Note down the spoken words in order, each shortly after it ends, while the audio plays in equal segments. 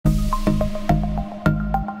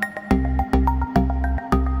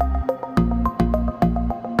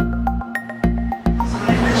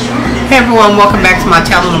Hey everyone, welcome back to my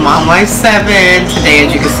channel, The Mom Life 7. Today,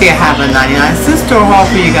 as you can see, I have a 99-cent store haul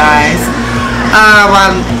for you guys.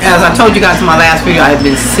 As I told you guys in my last video, I had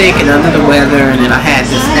been sick and under the weather, and then I had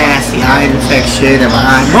this nasty eye infection in my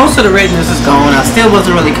eye. Most of the redness is gone. I still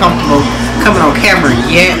wasn't really comfortable coming on camera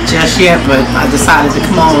just yet, but I decided to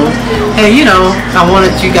come on. And I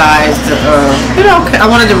wanted you guys to,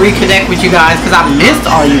 I wanted to reconnect with you guys because I missed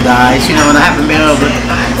all you guys, and I haven't been able to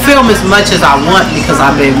film as much as I want because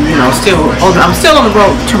I've been, I'm still on the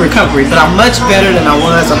road to recovery, but I'm much better than I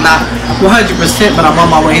was. I'm not 100%, but I'm on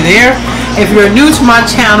my way there. If you're new to my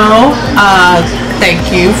channel, thank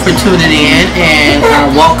you for tuning in and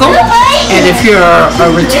welcome. And if you're a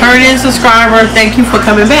returning subscriber, thank you for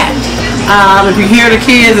coming back. If you hear the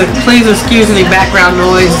kids, please excuse any background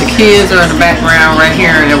noise. The kids are in the background right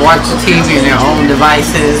here, and they're watching TV on their own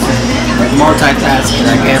devices, and multitasking,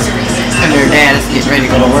 I guess. And their dad is getting ready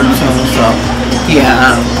to go to work soon, so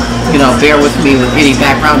yeah, bear with me with any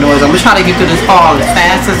background noise. I'm gonna try to get through this haul as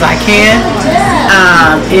fast as I can.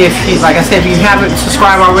 Like I said, if you haven't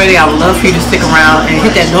subscribed already, I would love for you to stick around and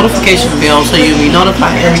hit that notification bell so you'll be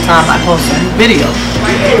notified every time I post a new video.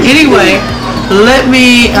 Anyway, let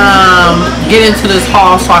me get into this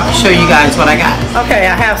haul so I can show you guys what I got. Okay,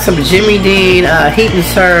 I have some Jimmy Dean Heat and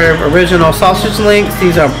Serve original sausage links.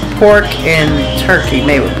 These are pork and turkey,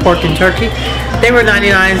 made with pork and turkey. They were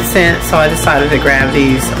 99 cents, so I decided to grab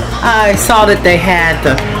these. I saw that they had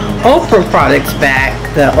the Oprah products back,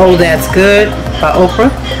 the Oh That's Good by Oprah.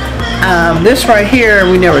 This right here,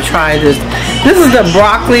 we never tried this. This is the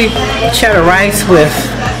broccoli cheddar rice with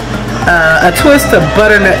a twist of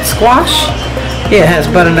butternut squash. Yeah, it has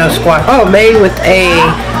butternut squash. Oh, made with a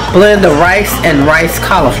blend of rice and rice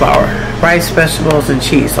cauliflower, rice, vegetables, and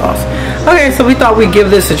cheese sauce. Okay, so we thought we'd give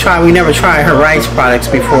this a try. We never tried her rice products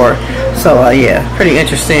before. So, yeah, pretty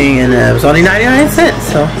interesting. And it was only 99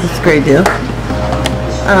 cents, so it's a great deal.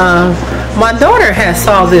 My daughter has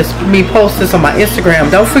saw me post this on my Instagram.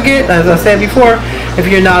 Don't forget, as I said before, if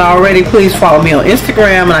you're not already, please follow me on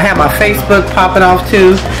Instagram. And I have my Facebook popping off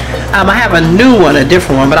too. I have a new one, a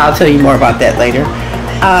different one, but I'll tell you more about that later.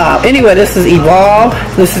 Anyway, this is Evolve.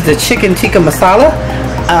 This is the chicken tikka masala.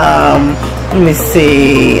 Let me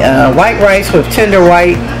see. White rice with tender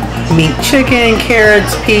white meat chicken,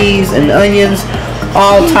 carrots, peas, and onions,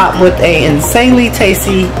 all topped with a insanely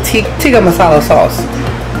tasty tikka masala sauce.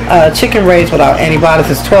 Chicken raised without antibiotics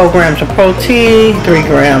is 12 grams of protein, 3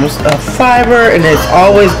 grams of fiber, and it's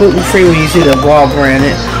always gluten-free when you see the Evolve brand.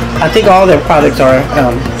 I think all their products are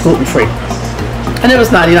gluten-free. And it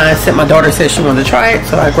was 99 cents. My daughter said she wanted to try it,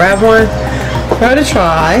 so I grabbed one for her to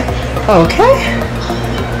try. Okay.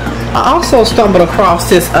 I also stumbled across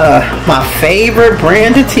this, my favorite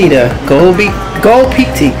brand of Tita, Gold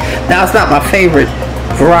Peak Tea. Now, it's not my favorite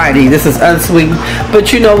variety. This is unsweetened,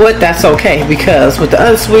 but you know what? That's okay, because with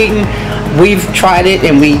the unsweetened, we've tried it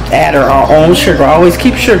and we add our own sugar. I always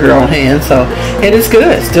keep sugar on hand, so it is good.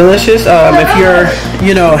 It's delicious. If you're,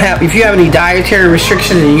 if you have any dietary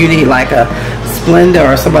restrictions and you need like a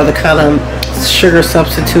Splenda or some other kind of sugar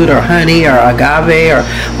substitute, or honey, or agave, or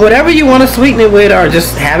whatever you want to sweeten it with, or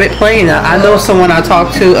just have it plain. I know someone I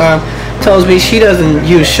talked to tells me she doesn't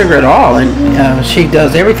use sugar at all, and she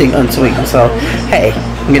does everything unsweetened. So hey,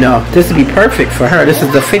 this would be perfect for her. This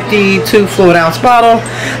is the 52 fluid ounce bottle.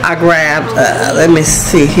 I grabbed, let me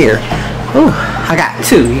see here. Ooh, I got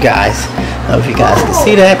 2, you guys. I don't know if you guys can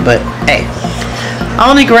see that, but hey, I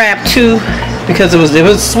only grabbed 2 because it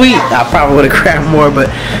was sweet. I probably would have grabbed more, but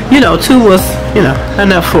 2 was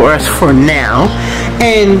enough for us for now.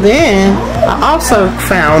 And then I also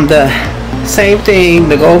found the same thing,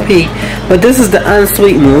 the Gold Peak, but this is the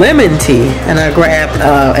unsweetened lemon tea, and I grabbed,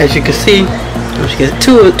 as you can see,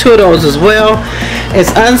 two of those as well. It's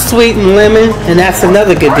unsweetened lemon, and that's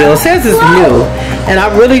another good deal. It says it's new, and I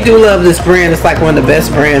really do love this brand. It's like one of the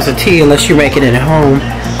best brands of tea, unless you make it at home,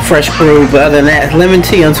 fresh brewed. But other than that, lemon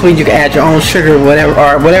tea unsweetened, you can add your own sugar,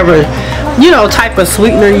 whatever type of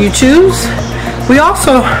sweetener you choose. We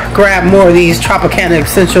also grabbed more of these Tropicana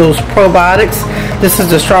Essentials probiotics. This is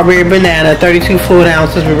the strawberry banana, 32 fluid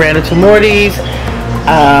ounces. We ran into more of these.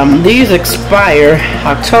 These expire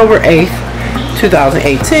October 8th,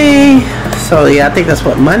 2018. So yeah, I think that's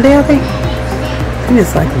what, Monday, I think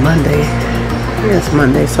it's like Monday. Yeah, it's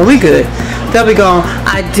Monday, so we good. They'll be gone.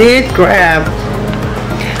 I did grab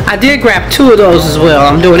 2 of those as well.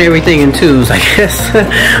 I'm doing everything in 2s, I guess,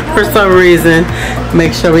 for some reason.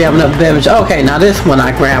 Make sure we have enough beverage. Okay, now this one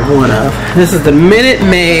I grabbed 1 of. This is the Minute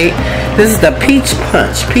Maid. This is the Peach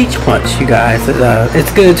Punch, you guys.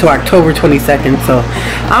 It's good to October 22nd, so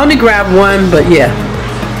I only grabbed 1, but yeah,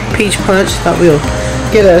 Peach Punch. Thought we'll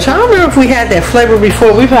get a, I don't remember if we had that flavor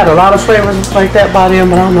before. We've had a lot of flavors like that by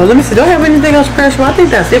them, but I don't know. Let me see. Do I have anything else perishable? I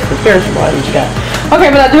think that's it for perishable items you got.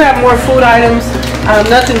 Okay, but I do have more food items.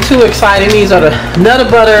 Nothing too exciting. These are the Nutter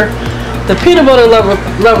Butter, the Peanut Butter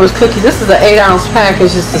Lovers cookie. This is an 8-ounce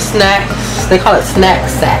package. It's the snacks. They call it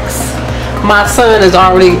snack sacks. My son is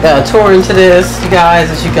already tore into this, you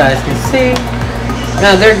guys, as you guys can see.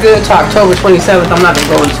 Now they're good to October 27th. I'm not gonna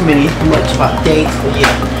go into much about dates, but yeah.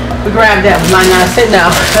 We grabbed that for 99 cents now.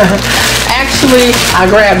 Actually, I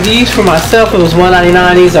grabbed these for myself. It was $1.99.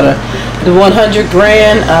 These are the 100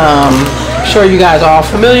 grand. I'm sure you guys are all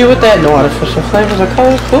familiar with that. No artificial flavors or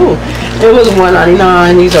colors. Cool. It was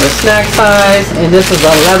 $1.99. These are the snack size, and this is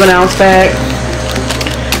an 11-ounce bag.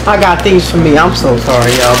 I got these for me. I'm so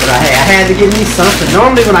sorry, y'all, but I had to get me something.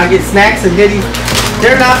 Normally, when I get snacks and goodies,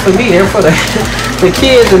 they're not for me. They're for the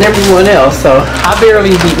kids and everyone else. So I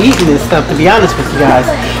barely be eating this stuff, to be honest with you guys.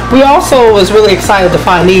 We also was really excited to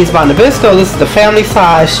find these by Nabisco. This is the family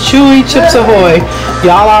size Chewy Chips Ahoy.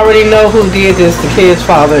 Y'all already know who did this. The kid's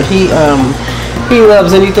father. He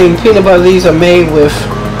loves anything peanut butter. These are made with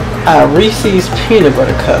Reese's peanut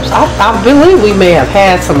butter cups. I believe we may have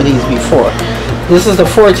had some of these before. This is the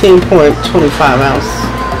 14.25 ounce.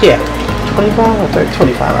 Yeah. 25 or 30,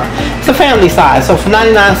 25 ounce. It's a family size, so for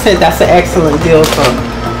 99 cents, that's an excellent deal for,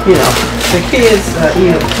 you know, the kids,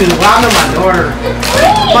 you know, too. Well, I know my daughter,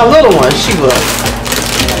 my little one, she will.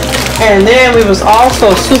 And then we was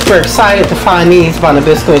also super excited to find these by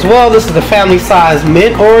Nabisco as well. This is the family size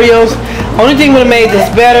mint Oreos. Only thing would have made this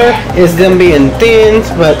better is them being thins,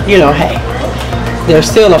 but you know, hey, they're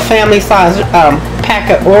still a family size pack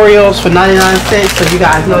of Oreos for 99 cents, so you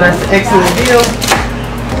guys know that's an excellent deal.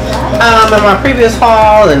 In my previous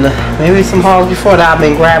haul and maybe some hauls before that, I've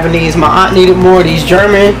been grabbing these. My aunt needed more of these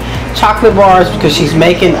German chocolate bars because she's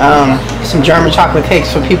making some German chocolate cakes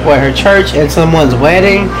for people at her church and someone's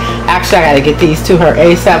wedding. Actually, I got to get these to her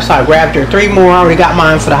ASAP, so I grabbed her 3 more. I already got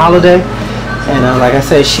mine for the holiday. And like I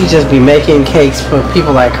said, she just be making cakes for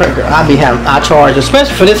people like her. I charge,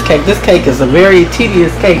 especially for this cake. This cake is a very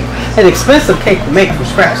tedious cake, an expensive cake to make from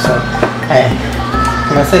scratch. So, hey,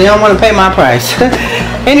 like I said, they don't want to pay my price.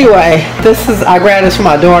 Anyway, I grabbed this for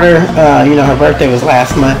my daughter. You know, her birthday was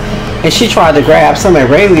last month, and she tried to grab some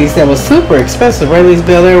at Rayleigh's that was super expensive. Rayleigh's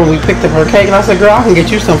Bel Air, when we picked up her cake, and I said, "Girl, I can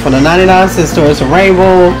get you some for the 99 cent store." It's a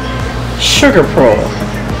rainbow sugar pearl.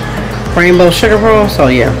 Rainbow sugar pearl. So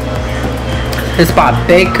yeah, it's by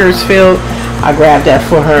Bakersfield. I grabbed that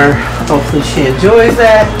for her. Hopefully she enjoys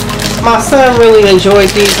that. My son really enjoyed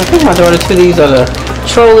these. I think my daughter too. These are the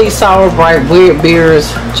Trolley Sour Bright Weird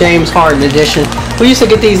Beers James Harden edition. We used to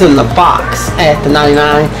get these in the box at the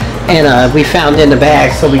 99, and we found in the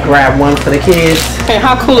bag, so we grabbed one for the kids. And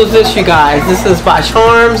how cool is this, you guys? This is by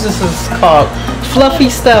Charms. This is called Fluffy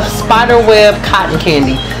Stuffed Spiderweb Cotton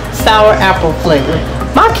Candy, sour apple flavor.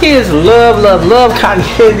 My kids love cotton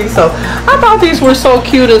candy, so I thought these were so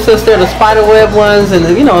cute. And since they're the spiderweb ones, and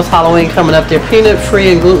you know it's Halloween coming up, they're peanut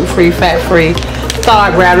free and gluten free, fat free.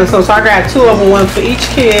 Thought I grabbed them, so I grabbed 2 of them, one for each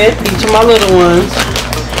kid, each of my little ones.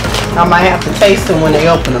 I might have to taste them when they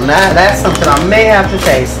open them. That's something I may have to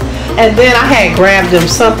taste. And then I had grabbed them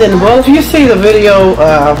something. Well, if you see the video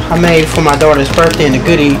I made for my daughter's birthday and the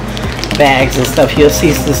goodie bags and stuff, you'll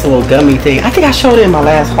see this little gummy thing. I think I showed it in my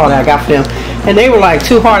last haul that I got for them. And they were like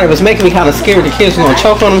too hard. It was making me kind of scared the kids were going to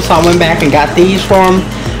choke on them, so I went back and got these for them.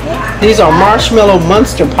 These are Marshmallow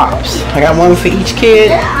Monster Pops. I got one for each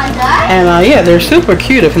kid. And yeah, they're super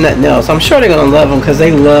cute if nothing else. I'm sure they're going to love them because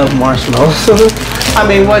they love marshmallows. I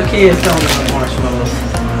mean, what kids don't love marshmallows?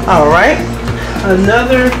 Alright.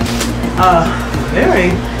 Another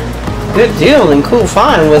very good deal and cool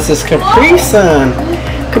find was this Capri Sun.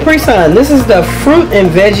 Capri Sun. This is the fruit and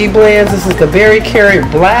veggie blends. This is the Berry Carrot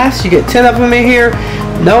Blast. You get 10 of them in here.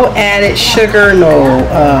 No added sugar, no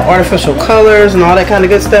artificial colors and all that kind of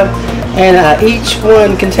good stuff. And each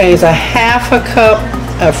one contains a half a cup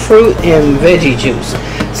of fruit and veggie juice.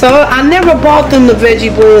 So I never bought them the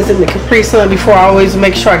veggie blends in the Capri Sun before. I always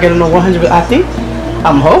make sure I get them on 100%.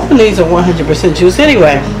 I'm hoping these are 100% juice.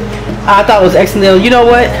 Anyway, I thought it was excellent. You know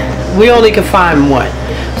what? We only could find one.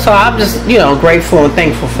 So I'm just, you know, grateful and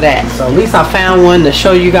thankful for that. So at least I found one to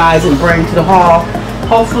show you guys and bring to the haul.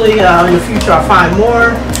 Hopefully in the future I'll find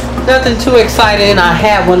more. Nothing too exciting. I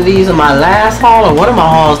had one of these in my last haul, or one of my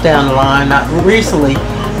hauls down the line, not recently.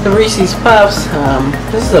 The Reese's Puffs.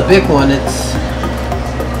 This is a big one. It's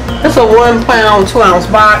a 1 pound, 2 ounce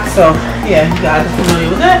box. So yeah, you guys are familiar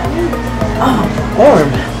with that. Oh, warm.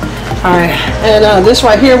 Alright, and this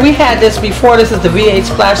right here, we had this before. This is the V8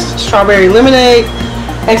 Splash Strawberry Lemonade.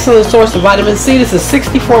 Excellent source of vitamin C. This is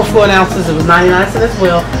 64 fluid ounces. It was 99 cents as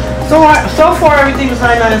well. So far, everything was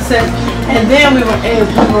 99 cents. And then we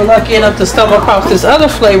were lucky enough to stumble across this other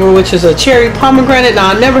flavor, which is a cherry pomegranate.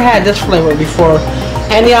 Now, I never had this flavor before.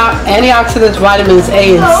 Antioxidants, vitamins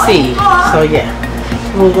A and C. So, yeah,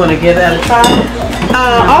 we're going to give that a try.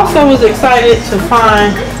 Also was excited to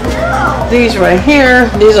find these right here.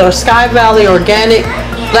 These are Sky Valley Organic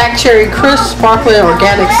Black Cherry Crisp Sparkling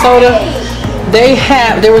Organic Soda. They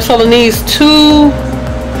were selling these 2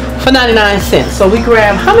 for 99 cents. So we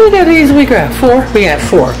grabbed, how many of these we grabbed? 4? We had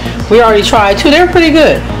 4. We already tried 2. They were pretty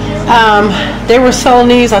good. They were selling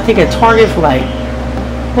these, I think, at Target for like,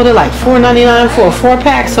 what are they like, $4.99 for a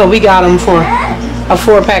 4-pack? So we got them for a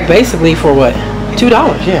 4-pack basically for what? $2,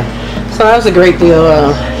 yeah. So that was a great deal.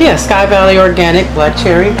 Yeah, Sky Valley Organic Black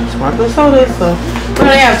Cherry Sparkling Soda. So we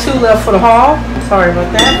only have 2 left for the haul. Sorry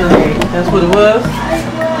about that, but hey, that's what it was.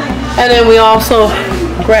 And then we also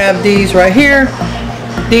grabbed these right here.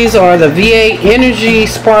 These are the V8 Energy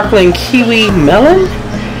Sparkling Kiwi Melon.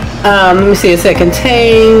 Let me see, it said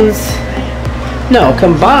combines,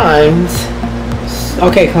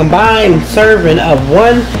 combined serving of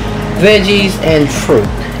 1 veggies and fruit.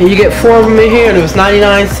 And you get 4 of them in here, and it was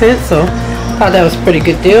 99 cents, so I thought that was a pretty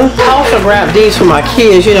good deal. I also grabbed these for my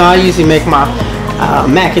kids. You know, I usually make my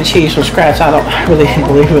mac and cheese from scratch. I don't really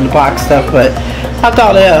believe in the box stuff, but I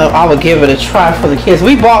thought I would give it a try for the kids.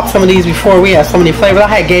 We bought some of these before. We had so many flavors. I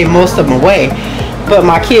had gave most of them away, but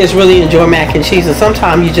my kids really enjoy mac and cheese, and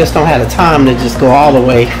sometimes you just don't have the time to just go all the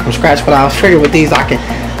way from scratch. But I was figured with these, I can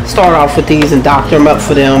start off with these and doctor them up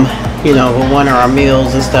for them, you know, with one of our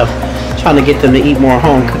meals and stuff, trying to get them to eat more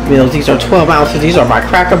home cooked meals. These are 12 ounces. These are by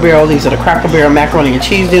Cracker Barrel. These are the Cracker Barrel macaroni and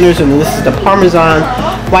cheese dinners, and this is the Parmesan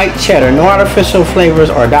white cheddar. No artificial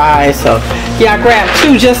flavors or dyes. So yeah, I grabbed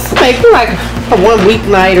 2 just to make like a 1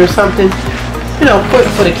 weeknight or something, you know, quick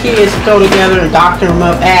for the kids to throw together and doctor them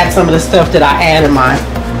up, add some of the stuff that I add in my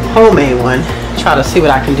homemade one, try to see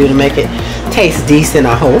what I can do to make it taste decent,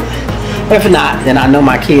 I hope. If not, then I know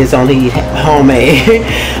my kids don't eat homemade.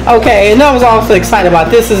 Okay, and I was also excited about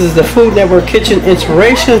this. This is the Food Network Kitchen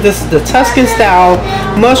Inspirations. This is the Tuscan Style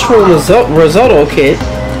Mushroom Risotto Kit.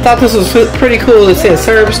 Thought this was pretty cool. It says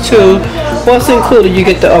serves to. What's included? You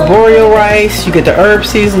get the arborio rice, you get the herb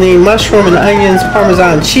seasoning, mushroom and onions,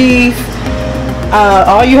 Parmesan cheese.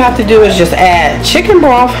 All you have to do is just add chicken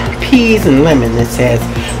broth, peas, and lemon, it says.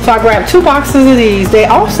 So I grabbed 2 boxes of these. They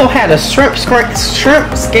also had a shrimp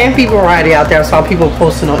scampi variety out there. I saw people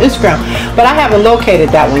posting on Instagram, but I haven't located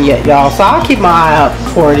that one yet, y'all. So I'll keep my eye out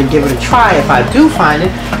for it and give it a try if I do find it.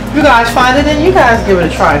 If you guys find it, then you guys give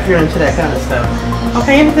it a try if you're into that kind of stuff.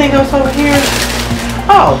 Okay, anything else over here?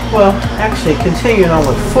 Oh, well, actually, continuing on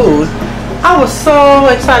with food. I was so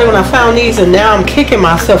excited when I found these, and now I'm kicking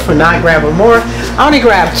myself for not grabbing more. I only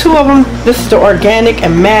grabbed 2 of them. This is the Organic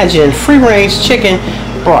Imagine free-range chicken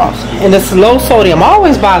broth, and it's low sodium. I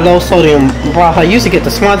always buy low sodium broth. I used to get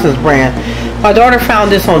the Swanson's brand. My daughter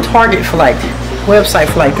found this on Target for like website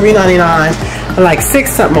for like $3.99 and like $6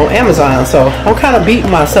 something on Amazon. So I'm kind of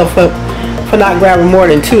beating myself up for not grabbing more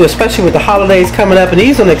than 2, especially with the holidays coming up, and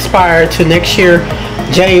these will expire to next year,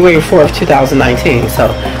 January 4th, 2019.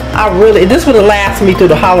 So this would have lasted me through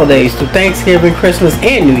the holidays, through Thanksgiving, Christmas,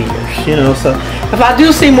 and New Year's, you know. So if I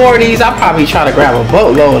do see more of these, I'll probably try to grab a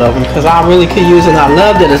boatload of them, because I really could use it, and I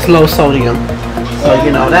love that it's low sodium. So,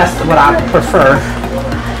 you know, that's what I prefer.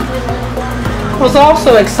 I was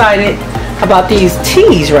also excited about these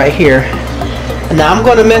teas right here. And now I'm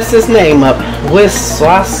going to mess this name up.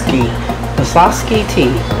 Wisławski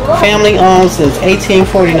tea. Family owned since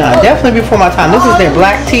 1849. Definitely before my time. This is their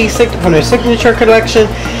black tea from their signature collection.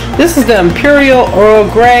 This is the Imperial Earl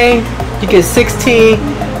Grey. You get 16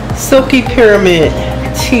 Silky Pyramid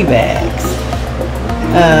tea bags.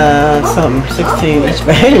 16 each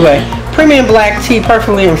bag. Anyway, premium black tea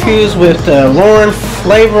perfectly infused with Lauren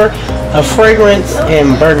flavor of fragrance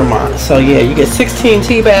and bergamot. So yeah, you get 16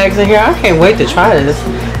 tea bags in here. I can't wait to try this.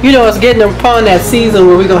 You know, it's getting upon that season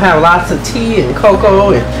where we're gonna have lots of tea and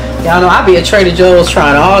cocoa, and y'all know I'll be at Trader Joe's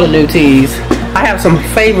trying all the new teas. I have some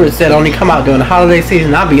favorites that only come out during the holiday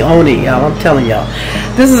season. I'll be on it, y'all. I'm telling y'all.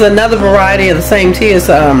 This is another variety of the same tea. It's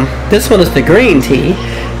this one is the green tea.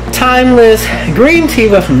 Timeless green tea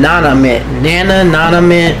with nana mint. Nana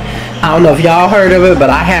mint. I don't know if y'all heard of it, but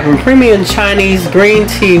I have a premium Chinese green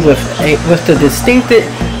tea with the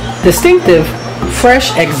distinctive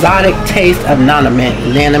fresh exotic taste of nana mint.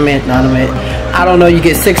 I don't know, you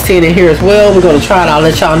get 16 in here as well. We're gonna try it. I'll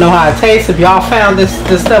let y'all know how it tastes. If y'all found this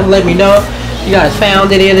stuff, let me know. If you guys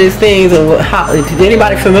found any of these things, and is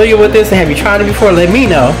anybody familiar with this, and have you tried it before? Let me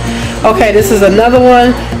know. Okay, this is another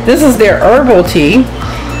one. This is their herbal tea.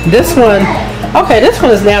 This one Okay, this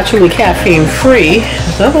one is naturally caffeine free.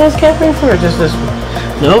 Is the other one's caffeine free or just this one?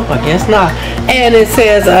 Nope, I guess not. And it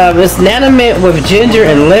says it's Nanamint with ginger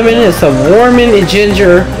and lemon. It's a warming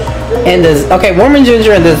ginger and warming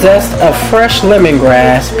ginger and the zest of fresh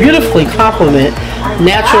lemongrass. Beautifully complement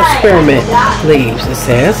natural spearmint leaves. It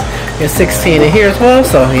says there's 16 in here as well.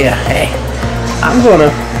 So yeah, hey, I'm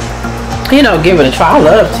gonna, give it a try. I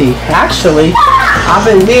love tea. Actually,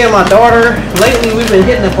 me and my daughter lately, we've been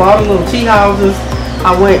hitting up all the little tea houses.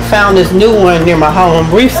 I found this new one near my home.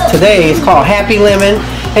 Today it's called Happy Lemon,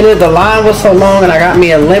 and the line was so long, and I got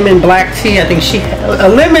me a lemon black tea. I think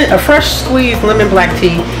a fresh squeezed lemon black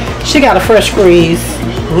tea. She got a fresh squeezed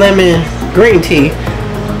lemon green tea,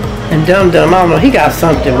 and Dum Dum, I don't know, he got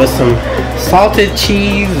something with some salted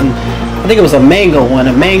cheese, and I think it was a mango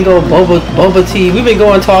boba tea. We've been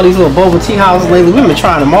going to all these little boba tea houses lately. We've been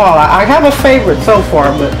trying them all. I have a favorite so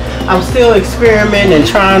far, but I'm still experimenting and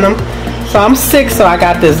trying them. So I'm sick, so I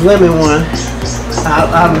got this lemon one.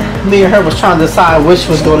 Me and her was trying to decide which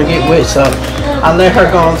was going to get which, so I let her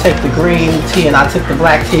go and take the green tea, and I took the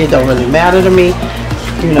black tea. It don't really matter to me,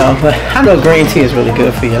 but I know green tea is really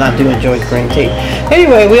good for you, and I do enjoy the green tea.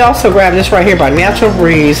 Anyway, we also grabbed this right here by Natural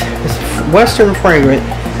Breeze. It's Western Fragrant.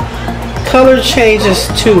 Color changes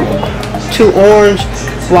to orange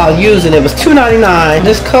while using. It was $2.99.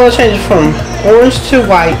 This color changes from orange to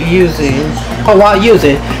white while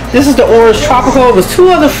using. This is the orange tropical. It was 2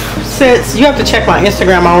 other scents. You have to check my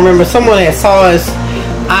Instagram. I remember someone that saw us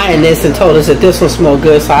eyeing this and told us that this one smelled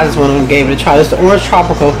good, so I just went and gave it a try. This is the orange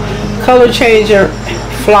tropical color changer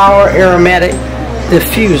flower aromatic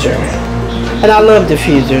diffuser, and I love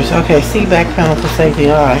diffusers. Okay, see back panel for safety.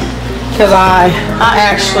 All right, because I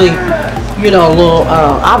actually,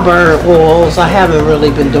 I burn oils. I haven't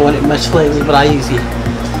really been doing it much lately, but I usually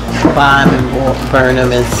buy them and burn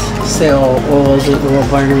them and sell oils and oil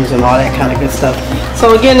burners and all that kind of good stuff.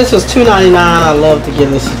 So again, this was $2.99. I love to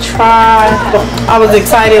give this a try. I was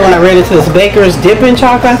excited when I ran into this Baker's Dipping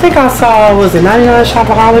Chocolate. I think I saw, was it 99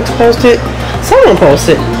 Shopaholics posted? Someone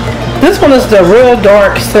posted. This one is the real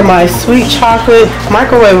dark semi-sweet chocolate,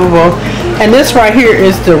 microwavable. And this right here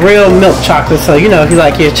is the real milk chocolate. So, if you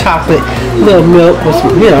like your chocolate, little milk with,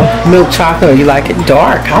 milk chocolate, or you like it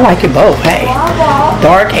dark. I like it both, hey.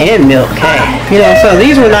 Dark and milk, hey. So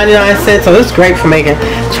these were 99 cents. So this is great for making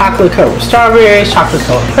chocolate covered strawberries, chocolate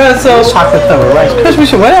covered pretzels, chocolate covered Rice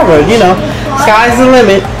Krispies, whatever, Sky's the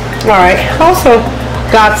limit. All right. Also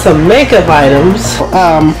got some makeup items.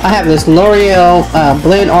 I have this L'Oreal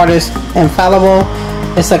Blend Artist Infallible.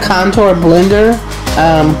 It's a contour blender.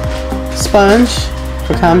 Sponge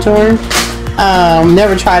for contouring.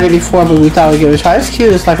 Never tried it before, but we thought we'd give it a try. It's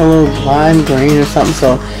cute. It's like a little lime green or something.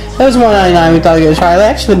 So it was $1.99. We thought we'd give it a try.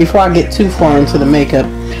 Actually, before I get too far into the makeup,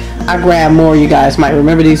 I grabbed more. You guys might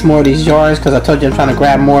remember these jars, because I told you I'm trying to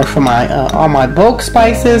grab more for my all my bulk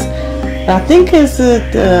spices. I think it's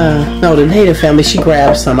no, the Native family. She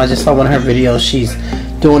grabbed some. I just saw one of her videos. She's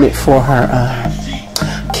doing it for her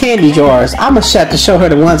candy jars. I'm gonna have to show her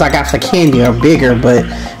the ones I got for candy are bigger, but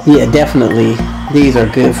yeah, definitely these are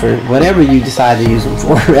good for whatever you decide to use them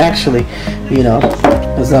for. Actually,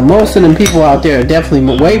 because most of them people out there are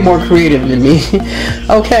definitely way more creative than me.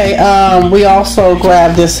 Okay, we also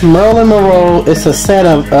grabbed this Merlin Monroe. It's a set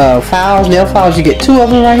of nail files. You get 2 of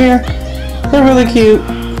them right here. They're really cute.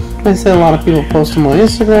 I said a lot of people post them on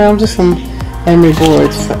Instagram. Just some emery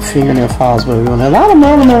boards, fingernail files, but a lot of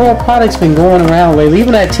Merlin Monroe products been going around lately.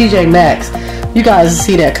 Even at TJ Maxx. You guys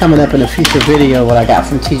see that coming up in a future video, what I got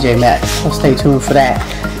from TJ Maxx. So stay tuned for that.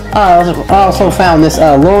 I also found this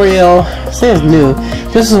L'Oreal. It says new.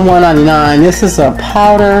 This is $1.99. This is a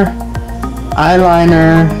powder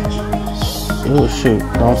eyeliner. Oh shoot!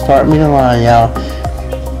 Don't start me the line, y'all.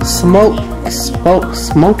 Smokes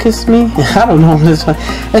me? I don't know this one.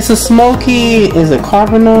 It's a smoky. Is it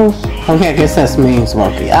carbonal? Okay, I guess that's means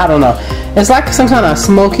smoky. I don't know. It's like some kind of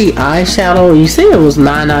smoky eyeshadow. You see, it was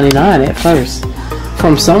 $9.99 at first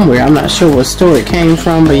from somewhere. I'm not sure what store it came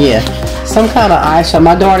from, but yeah, some kind of eyeshadow.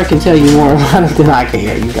 My daughter can tell you more about it than I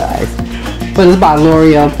can, you guys. But it's by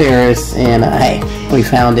L'Oreal Paris, and hey, we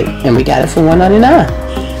found it and we got it for $1.99.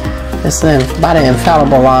 It's by the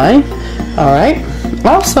Infallible line. All right.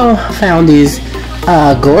 Also found these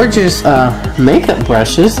gorgeous makeup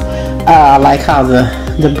brushes. I like how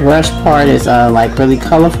the brush part is like really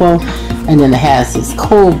colorful, and then it has these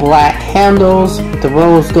cool black handles. The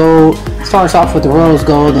rose gold starts off with the rose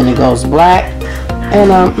gold, and it goes black.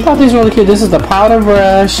 And I thought these were really cute. This is the powder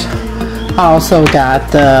brush. I also got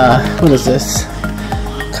the, what is this?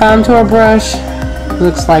 Contour brush.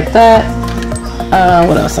 Looks like that.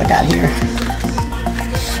 What else I got here?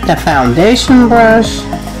 The foundation brush.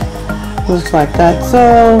 Looks like that.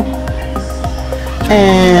 So,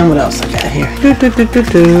 and what else I got here?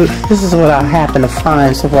 This is what I happen to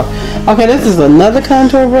find so far. Okay, this is another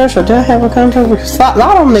contour brush. Or did I have a contour brush? A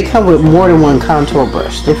lot of them, they come with more than one contour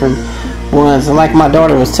brush. Different ones. And like my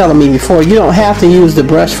daughter was telling me before, you don't have to use the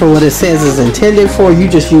brush for what it says is intended for. You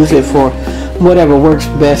just use it for whatever works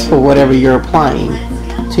best for whatever you're applying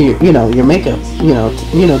to your, your makeup,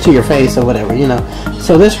 to your face or whatever,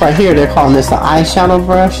 So this right here, they're calling this an eyeshadow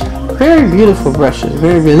brush. Very beautiful brushes,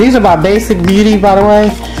 very beautiful. These are by Basic Beauty, by the way.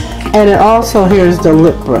 And then also here's the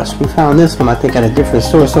lip brush. We found this one, I think, at a different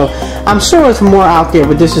store. So I'm sure it's more out there,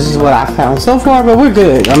 but this is what I found so far. But we're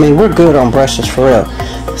good. I mean, we're good on brushes for real.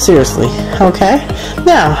 Seriously. Okay.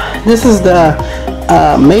 Now, this is the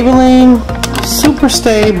Maybelline Super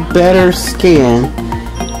Stay Better Skin.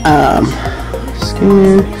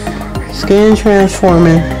 Skin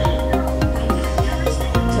Transforming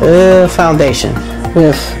Foundation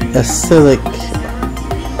with acylic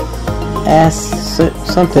acid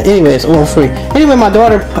something. Anyway, it's oil free. Anyway, my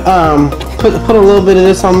daughter put a little bit of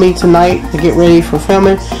this on me tonight to get ready for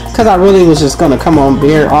filming, because I really was just gonna come on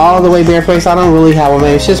all the way barefaced. I don't really have a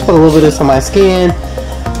makeup. Just put a little bit of this on my skin,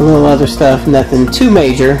 a little other stuff, nothing too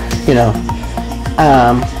major,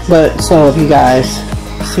 but so if you guys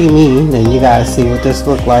see me, then you guys see what this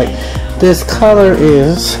look like. This color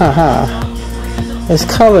is it's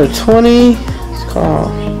color 20. It's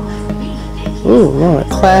called Lord,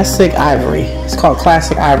 Classic Ivory. It's called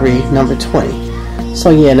Classic Ivory number 20.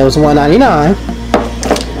 So yeah, that was $1.99.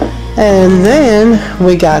 And then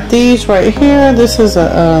we got these right here. This is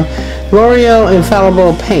a L'Oreal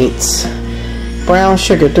Infallible Paints Brown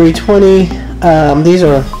Sugar 320. These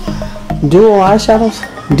are dual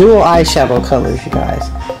eyeshadow colors, you guys.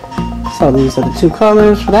 So these are the two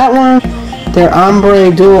colors for that one. They're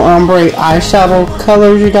dual ombre eyeshadow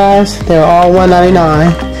colors, you guys. They're all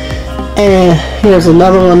 $1.99. And here's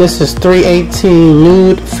another one. This is 318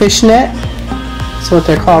 Nude Fishnet. That's what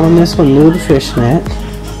they're calling this one, Nude Fishnet.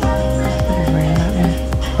 You're wearing that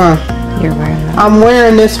one? Huh? You're wearing that one? I'm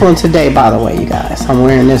wearing this one today, by the way, you guys. I'm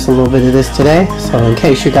wearing a little bit of this today. So in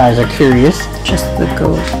case you guys are curious. Just the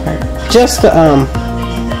gold part. Just the,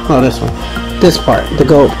 this one. This part, the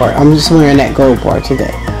gold part. I'm just wearing that gold part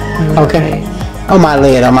today. Okay. On my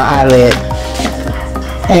eyelid.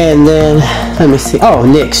 And then, let me see. Oh,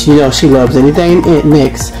 NYX. She loves anything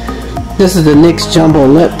NYX. This is the NYX Jumbo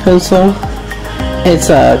Lip Pencil. It's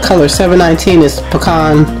color 719. It's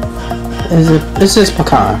pecan. It's just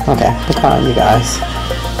pecan. Okay, pecan, you guys.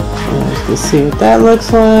 Let's see what that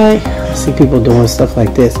looks like. I see people doing stuff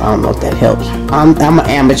like this. I don't know if that helps. I'm an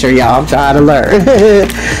amateur, y'all. I'm trying to learn.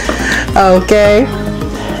 Okay.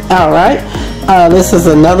 Alright. This is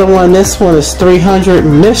another one. This one is 300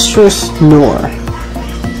 Mistress Noir.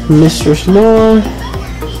 Mistress Noir.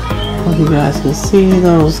 Hope you guys can see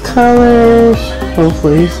those colors.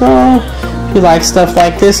 Hopefully so. If you like stuff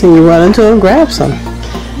like this and you run into them, grab some.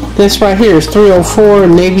 This right here is 304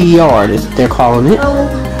 Navy Yard, they're calling it.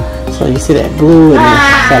 So you see that blue and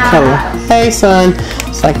that color. Hey son.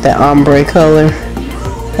 It's like that ombre color.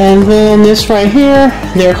 And then this right here,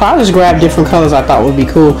 I just grabbed different colors I thought would be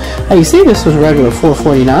cool. Hey, you see this was regular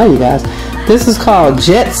 $4.49, you guys. This is called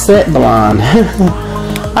Jet Set Blonde.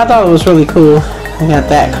 I thought it was really cool. I got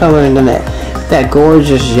that color and then that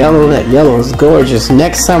gorgeous yellow. That yellow is gorgeous.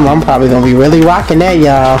 Next summer, I'm probably going to be really rocking that,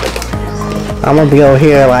 y'all. I'm going to be over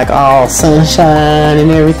here like all sunshine and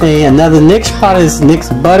everything. Another NYX product is NYX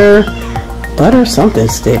Butter something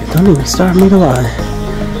stick. Don't even start me to lie.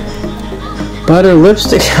 Butter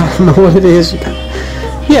lipstick. I don't know what it is.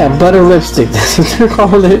 Yeah, butter lipstick. That's what they're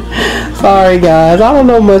calling it. Sorry guys, I don't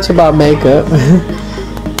know much about makeup.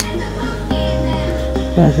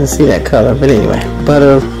 I can see that color, but anyway,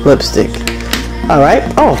 butter lipstick. Alright.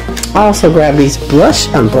 Oh, I also grabbed these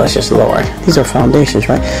blushes, Lord. These are foundations,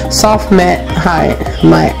 right? Soft matte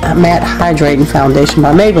hydrating foundation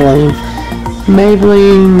by Maybelline.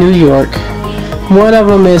 Maybelline, New York. One of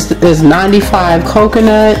them is 95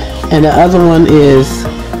 coconut, and the other one is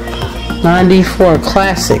 94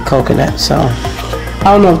 classic coconut. So I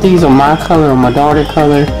don't know if these are my color or my daughter's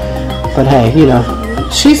color, but hey,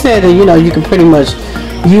 she said that you can pretty much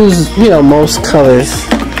use most colors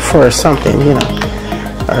for something,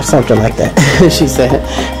 or something like that. She said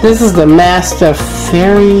this is the Master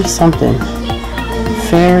Fairy something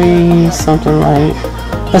like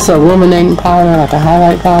that's a illuminating powder, like a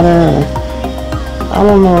highlight powder, or I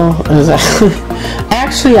don't know exactly.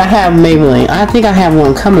 Actually, I have Maybelline. I think I have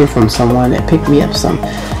one coming from someone that picked me up some.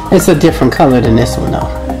 It's a different color than this one though,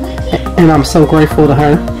 and I'm so grateful to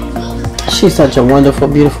her. She's such a wonderful,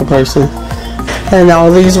 beautiful person. And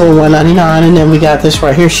all these were $1.99, and then we got this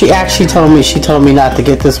right here. She actually told me not to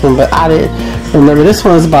get this one, but I didn't remember. This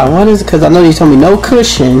one's about, what is it? Because I know you told me no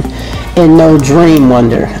cushion and no Dream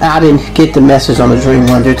Wonder. I didn't get the message on the Dream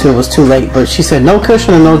Wonder till it was too late, but she said no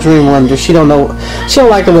cushion and no Dream Wonder. She don't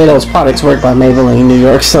like the way those products work by Maybelline New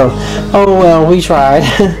York, so oh well, we tried.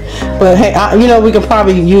 But hey, you know, we could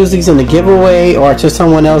probably use these in the giveaway or to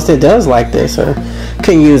someone else that does like this or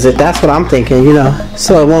can use it. That's what I'm thinking, you know,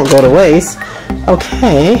 so it won't go to waste.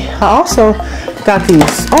 Okay, I also got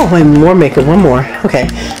these. Oh, wait, more makeup, one more. Okay,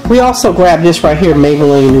 we also grabbed this right here,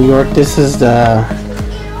 Maybelline New York. This is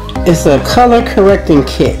it's a color correcting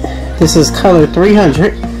kit. This is color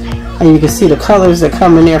 300, and you can see the colors that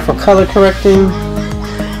come in there for color correcting.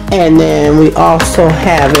 And then we also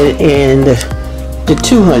have it in the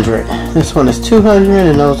 200. This one is 200,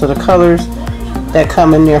 and those are the colors that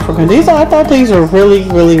come in there for these. I thought these are really,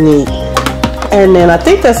 really neat. And then I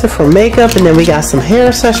think that's it for makeup. And then we got some hair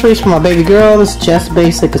accessories for my baby girl. It's just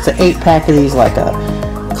basic. It's an 8-pack of these, like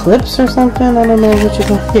clips or something. I don't know what you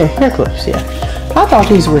call. Yeah, hair clips. Yeah, I thought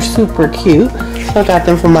these were super cute, so I got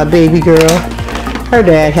them for my baby girl. Her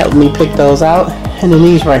dad helped me pick those out. And then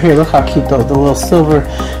these right here, look how cute those, the little silver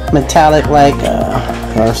metallic, like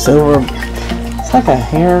or silver. It's like a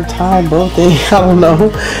hair tie bow thing. I don't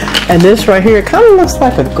know. And this right here, it kind of looks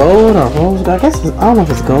like a gold or rose. I guess I don't know if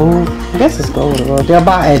it's gold. I guess it's gold or rose. They're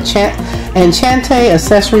by Enchante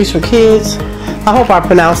Accessories for Kids. I hope I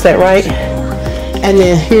pronounced that right. And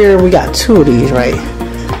then here we got 2 of these, right?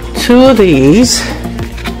 2 of these.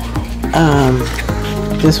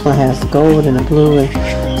 This one has the gold and the blue,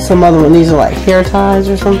 and some other one. These are like hair ties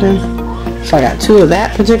or something. So I got 2 of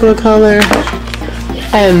that particular color.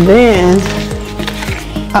 And then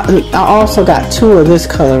I also got 2 of this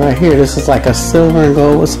color right here. This is like a silver and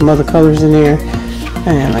gold with some other colors in there.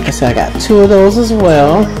 And like I said, I got 2 of those as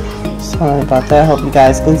well. Sorry about that. Hope you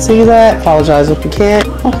guys can see that. Apologize if you can't.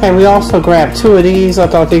 Okay, we also grabbed 2 of these. I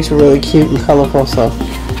thought these were really cute and colorful, so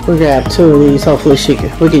we grabbed 2 of these. Hopefully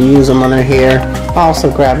we can use them on her hair. I also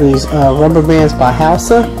grabbed these rubber bands by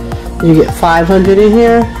Hausa. You get 500 in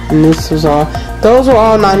here, and this was all. Those were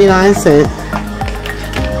all 99 cents.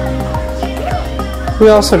 We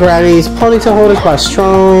also grabbed these ponytail holders by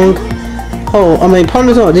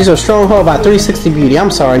ponytail. These are Stronghold by 360 Beauty. I'm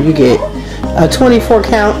sorry, you get a 24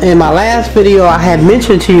 count. In my last video, I had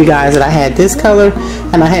mentioned to you guys that I had this color,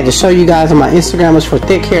 and I had to show you guys on my Instagram. It's for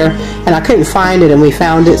thick hair, and I couldn't find it, and we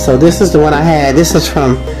found it. So this is the one I had. This is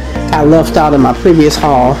from, I left out in my previous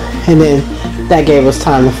haul, and then that gave us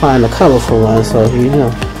time to find the colorful one. So you know,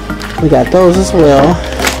 we got those as well.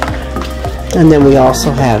 And then we also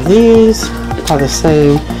have these. Are the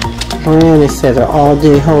same brand. It said they're all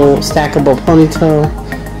day hold stackable ponytail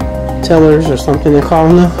tellers or something they're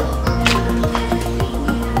calling them.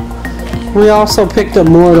 We also picked up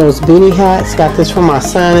more of those beanie hats. Got this from my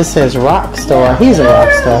son. It says rock star. He's a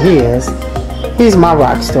rock star. He is. He's my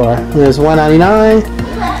rock star. It was $1.99.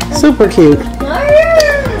 Super cute.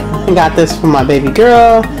 I got this from my baby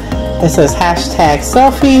girl. It says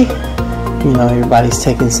 #selfie. You know, everybody's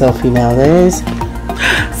taking selfie nowadays.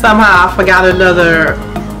 Somehow I forgot another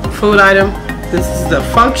food item. This is the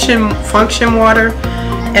function water.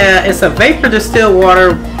 It's a vapor distilled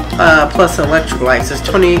water plus electrolytes.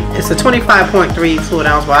 It's a 25.3 fluid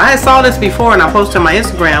ounce bottle. I saw this before and I posted on my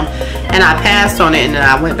Instagram and I passed on it, and then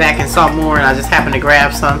I went back and saw more, and I just happened to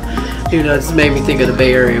grab some. You know, it just made me think of the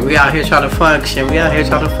Bay Area. We out here trying to function. We out here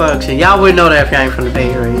trying to function. Y'all wouldn't know that if y'all ain't from the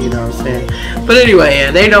Bay Area, you know what I'm saying? But anyway,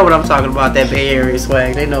 yeah, they know what I'm talking about, that Bay Area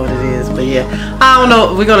swag. They know what it is. But yeah, I don't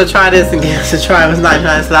know. We're going to try this and get to try. It was not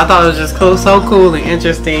nice. I thought it was just cool, so cool and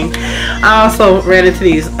interesting. I also ran into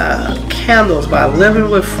these candles by Living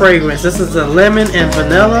with Fragrance. This is a lemon and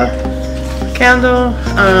vanilla candle.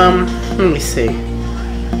 Let me see.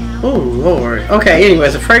 Oh, Lord. Okay,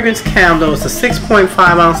 anyways, a fragrance candle. It's a 6.5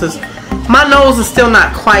 ounces. My nose is still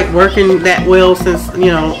not quite working that well since,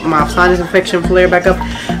 you know, my sinus infection flared back up.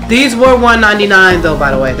 These were $1.99 though,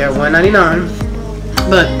 by the way. They're $1.99.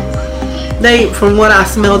 But they, from what I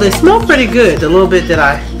smell, they smell pretty good. The little bit that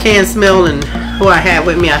I can smell and who I had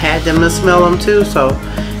with me, I had them to smell them too. So,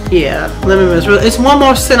 yeah, lemon is really. It's one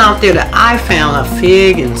more scent out there that I found, a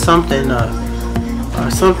fig and something, or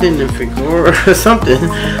something in figure or something.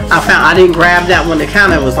 I didn't grab that one. It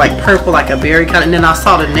kind of was like purple, like a berry kind of. And then I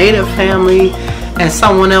saw the Native Family and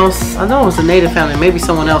someone else. I know it was the Native Family. Maybe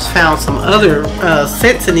someone else found some other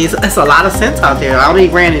scents in these. It's a lot of scents out there. I only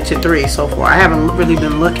ran into 3 so far. I haven't really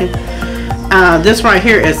been looking. This right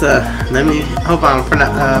here is a. Let me. Hope I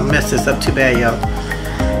don't mess this up too bad, y'all.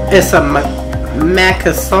 It's a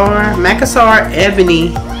Macassar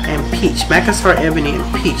Ebony and Peach. Macassar Ebony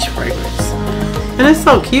and Peach fragrance. And it's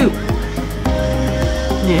so cute.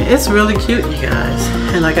 Yeah, it's really cute, you guys.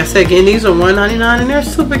 And like I said, again, these are $1.99 and they're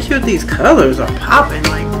super cute. These colors are popping,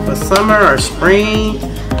 like for summer or spring.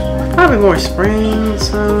 Probably more spring,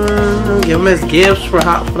 summer. Give them as gifts for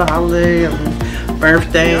the holiday or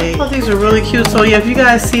birthday. I thought these are really cute. So yeah, if you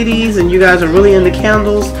guys see these and you guys are really into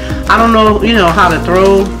candles, I don't know, you know, how to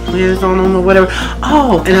throw lids on them or whatever.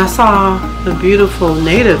 Oh, and I saw the beautiful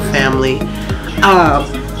Native family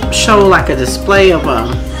show like a display of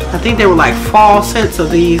I think they were like fall scents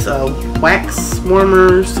of these wax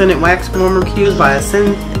warmers, scented wax warmer cubes by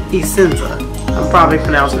Essenza. I'm probably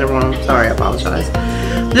pronouncing it wrong. Sorry, I apologize.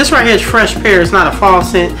 This right here is fresh pear. It's not a fall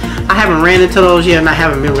scent. I haven't ran into those yet, and I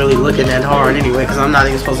haven't been really looking that hard anyway, because I'm not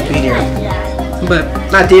even supposed to be there. But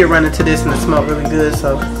I did run into this, and it smelled really good,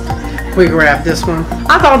 so we grabbed this one.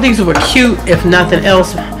 I thought these were cute, if nothing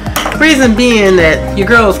else. Reason being that your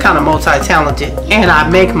girl is kind of multi-talented, and I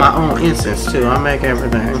make my own incense too. I make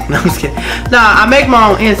everything. No, I'm just kidding. No, I make my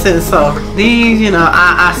own incense, so these, you know,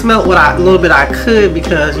 I smelled what a little bit I could,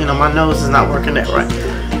 because, you know, my nose is not working that right.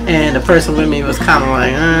 And the person with me was kind of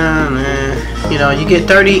like, man. You know, you get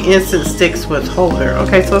 30 incense sticks with holder.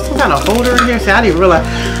 Okay, so it's some kind of holder in here. See, I didn't realize.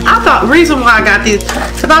 I thought, reason why I got these,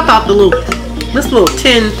 because I thought this little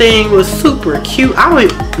tin thing was super cute.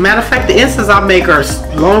 Matter of fact, the incense I make are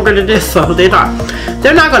longer than this, so they're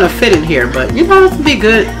not gonna fit in here. But you know, it would be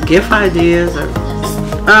good gift ideas, or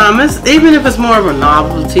even if it's more of a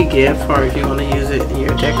novelty gift, or if you want to use it in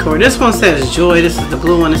your decor. This one says joy. This is the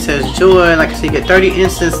blue one that says joy. Like I said, you get 30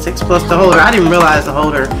 incense sticks plus the holder. I didn't realize the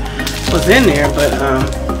holder was in there, but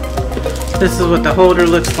this is what the holder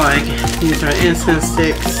looks like. These are incense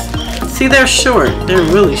sticks. See, they're short. They're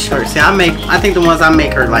really short. See, I think the ones I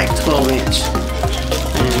make are like 12-inch.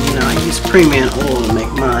 And you know, I use premium oil to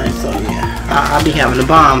make mine. So yeah, I'll be having the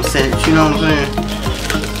bomb scent. You know what I'm saying?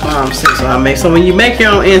 Bomb scent. So I make. So when you make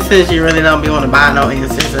your own incense, you really don't be want to buy no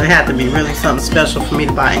incense. It had to be really something special for me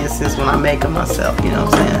to buy incense when I make them myself. You know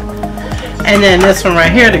what I'm saying? And then this one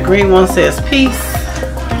right here, the green one says peace.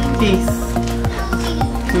 Peace.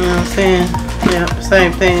 You know what I'm saying? Yeah,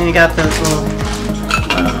 same thing. You got this little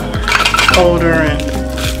holder and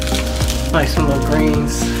like some little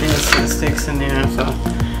greens and sticks in there. So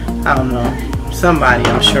I don't know, somebody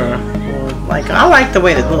I'm sure will like. I like the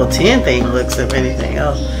way the little tin thing looks, if anything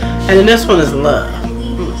else. And then this one is love.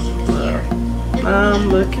 Love. I'm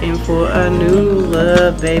looking for a new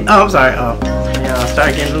love, baby. Oh, I'm sorry. Oh yeah, I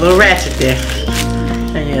started getting a little ratchet there.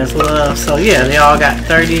 And yes, love. So yeah, they all got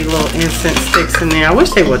 30 little incense sticks in there. I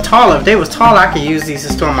wish they were taller. If they was tall, I could use these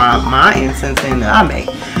to store my incense in that I make.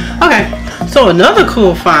 Okay, so another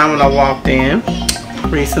cool find when I walked in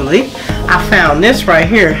recently, I found this right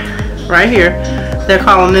here. Right here. They're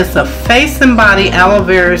calling this a face and body aloe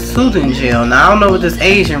vera soothing gel. Now I don't know what this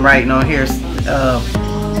Asian writing on here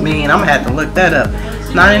mean. I'm gonna have to look that up.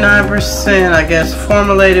 99%, I guess,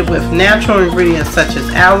 formulated with natural ingredients such as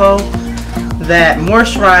aloe that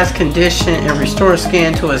moisturize, condition, and restore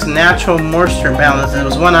skin to its natural moisture balance. And it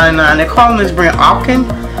was $1.99. They're calling this brand Awkin.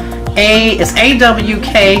 It's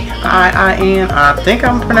AWKIIN. I think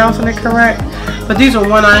I'm pronouncing it correct. But these are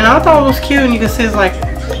 $1.99. I thought it was cute, and you can see it's like,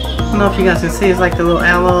 I don't know if you guys can see, it's like the little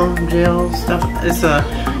aloe gel stuff. It's a,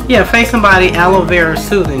 yeah, face and body aloe vera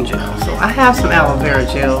soothing gel. So I have some aloe vera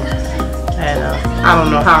gel, and I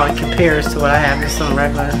don't know how it compares to what I have. Just some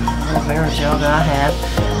regular aloe vera gel that I have.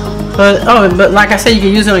 But like I said, you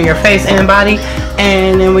can use it on your face and body.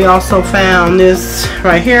 And then we also found this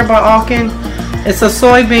right here by Awkin. It's a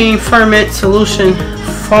soybean ferment solution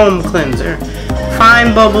foam cleanser.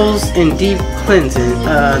 Fine bubbles and deep cleansing.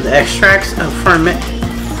 The extracts of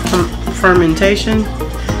fermentation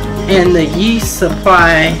and the yeast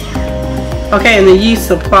supply. Okay, and the yeast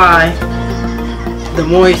supply the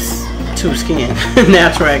moist to skin.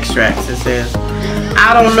 Natural extracts, it says.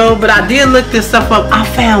 I don't know, but I did look this stuff up. I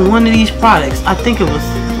found one of these products. I think it was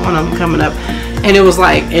one of them coming up, and it was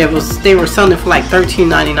like they were selling it for like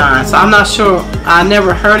 $13.99. So I'm not sure. I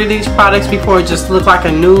never heard of these products before. It just looked like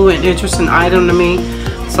a new and interesting item to me.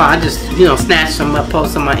 So I just, you know, snatched them up,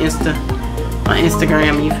 posted on my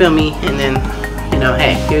Instagram. You feel me? And then, you know,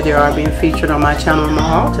 hey, here they are being featured on my channel in my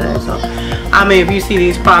haul today. So I mean, if you see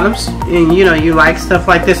these products and you know you like stuff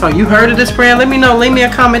like this, or you heard of this brand, let me know. Leave me a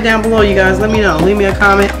comment down below, you guys. Let me know. Leave me a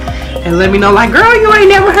comment and let me know. Like, girl, you ain't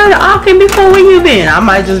never heard of Awkin before. Where you been? I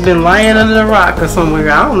might just been lying under the rock or somewhere.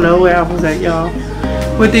 I don't know where I was at, y'all.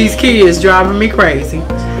 With these kids driving me crazy,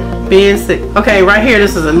 being sick. Okay, right here,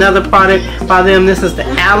 this is another product by them. This is the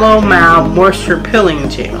Aloe Mild Moisture Peeling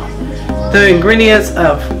Gel. The ingredients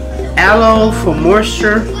of aloe for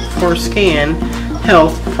moisture for skin,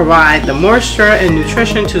 health, provide the moisture and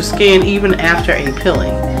nutrition to skin even after a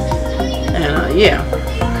peeling. And yeah,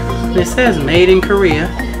 it says made in Korea.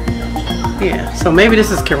 Yeah, so maybe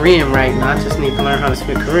this is Korean right now. I just need to learn how to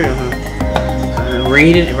speak Korean.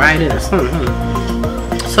 Read it, write it, or something.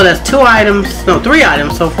 So that's 3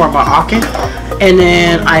 items so far by Akin. And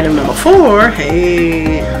then item number 4,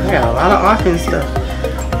 hey, I got a lot of Akin stuff.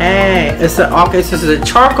 Hey, this is a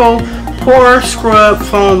charcoal pore scrub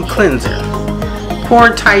foam cleanser.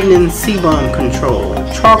 Pore tightening sebum control.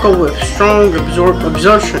 Charcoal with strong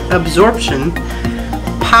absorption.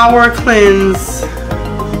 Power cleans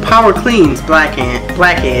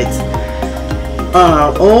blackheads.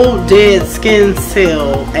 Old dead skin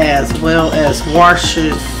cell as well as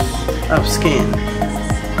washes of skin.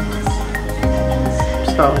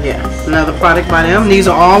 So yeah, another product by them. These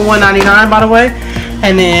are all $1.99 by the way.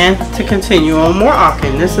 And then to continue on, more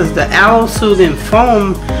Akin. This is the Aloe Soothing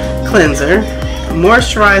Foam Cleanser.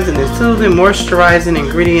 Moisturizing and soothing moisturizing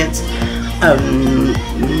ingredients of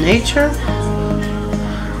nature.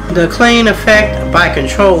 The clean effect by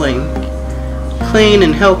controlling clean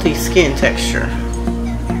and healthy skin texture.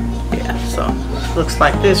 Yeah, so looks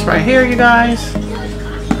like this right here, you guys.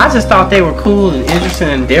 I just thought they were cool and interesting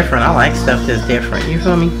and different. I like stuff that's different, you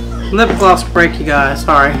feel me? Lip gloss break, you guys,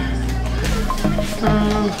 sorry.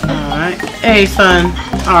 Alright, hey son.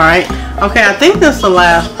 Alright, okay, I think this is the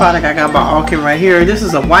last product I got by Akin right here. This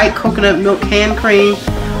is a white coconut milk hand cream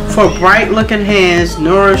for bright looking hands,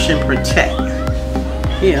 nourish and protect.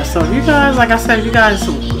 Yeah, so if you guys, like I said, if you guys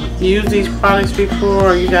use these products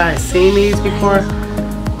before, or you guys seen these before,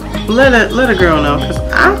 let a girl know, because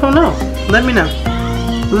I don't know. Let me know.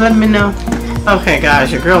 Let me know. Okay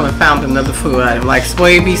guys, your girl has found another food item. Like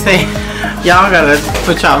Sway be saying, y'all gotta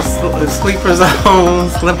put y'all sleepers on,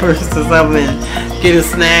 slippers or something, get a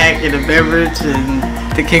snack, get a beverage, and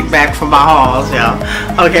to kick back from my hauls, y'all.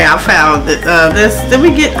 Okay, I found this. Did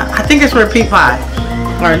we get, I think it's repeat pie.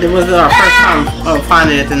 Or it was our first time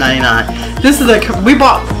finding it at the 99. This is we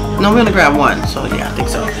bought, no, we're gonna grab one, so yeah, I think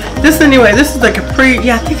so. This anyway, this is the Capri,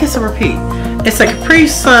 yeah, I think it's a repeat. It's a Capri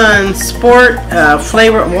Sun Sport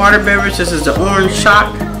flavored water beverage. This is the Orange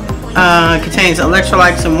Shock. Contains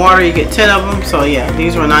electrolytes and water. You get 10 of them. So yeah,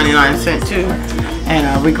 these were 99 cents too.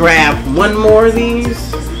 And we grabbed one more of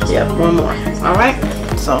these. Yep, one more. Alright,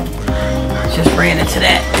 so I just ran into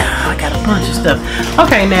that. I got a bunch of stuff.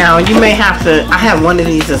 Okay, now you may have to, I have one of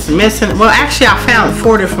these that's missing. Well, actually I found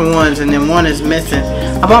 4 different ones and then one is missing.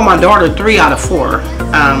 I bought my daughter 3 out of 4.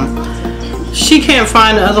 She can't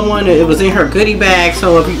find the other one. It was in her goodie bag.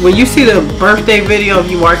 So if, when you see the birthday video, if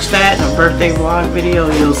you watch that, a birthday vlog video,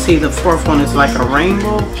 you'll see the 4th one is like a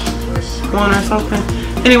rainbow one or something.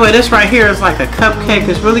 Anyway, this right here is like a cupcake.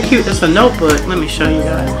 It's really cute. It's a notebook. Let me show you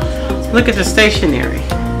guys. Look at the stationery.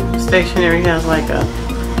 The stationery has like a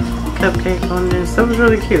cupcake on this. That was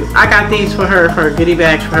really cute. I got these for her goodie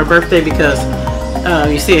bags for her birthday because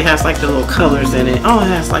you see it has like the little colors in it. Oh, it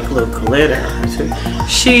has like a little glitter.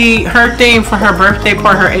 Her theme for her birthday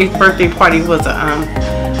party, her 8th birthday party was a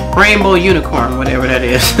rainbow unicorn, whatever that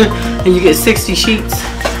is. And you get 60 sheets.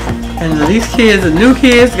 And these kids, the new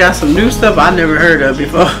kids, got some new stuff I never heard of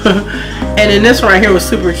before. And then this right here was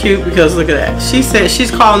super cute because look at that. She said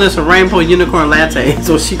she's calling this a rainbow unicorn latte.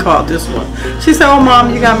 So she called this one. She said, "Oh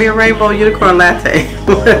mom, you got me a rainbow unicorn latte."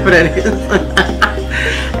 Whatever that is.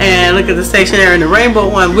 And look at the stationery and the rainbow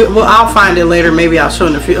one. I'll find it later. Maybe I'll show it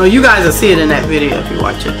in the video. Oh, you guys will see it in that video if you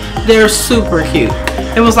watch it. They're super cute.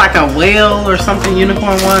 It was like a whale or something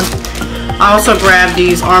unicorn one. I also grabbed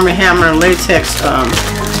these Arm & Hammer latex.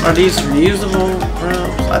 Are these reusable?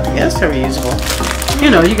 I guess they're reusable. You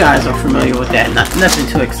know, you guys are familiar with that. Nothing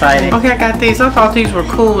too exciting. Okay, I got these. I thought these were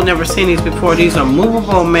cool. Never seen these before. These are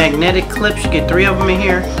movable magnetic clips. You get 3 of them in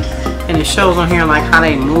here. And it shows on here like how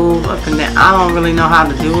they move up and down. I don't really know how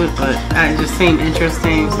to do it, but it just seemed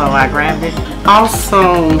interesting, so I grabbed it.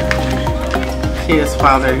 Also, his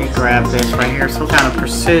father, he grabbed this right here, some kind of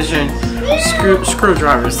precision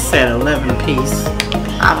screwdriver set, 11 piece.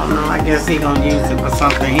 I don't know, I guess he gonna use it for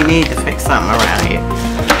something. He need to fix something around here.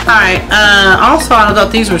 Alright, also I thought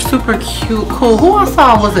these were super cute, cool. Who I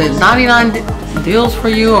saw, was it 99 deals for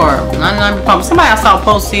you or 99 pumps? Somebody I saw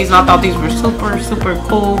post these and I thought these were super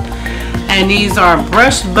cool. And these are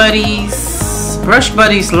Brush Buddies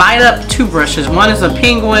light up toothbrushes. One is a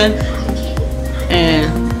penguin and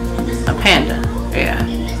a panda. Yeah.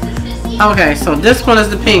 Okay, so this one is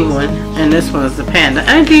the penguin and this one is the panda.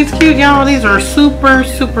 Ain't these cute, y'all? These are super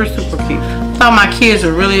cute. I thought my kids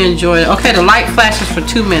would really enjoy it. Okay, the light flashes for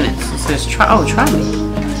 2 minutes. It says try me.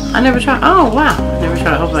 I never tried. Oh wow, I never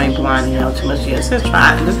tried. I hope I ain't blinding out too much yet. It says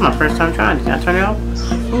try. This is my first time trying it. Can I turn it off?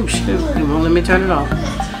 Oh shoot, it won't let me turn it off.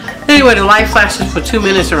 Anyway, the light flashes for 2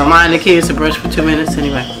 minutes to remind the kids to brush for 2 minutes.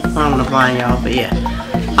 Anyway, I don't want to blind y'all, but yeah.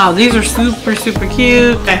 Oh, these are super, super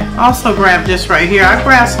cute. I also grabbed this right here. I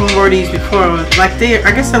grabbed some more of these before. Like they,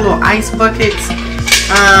 I guess they're little ice buckets.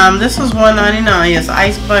 This was $1.99. Yes,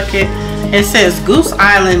 ice bucket. It says Goose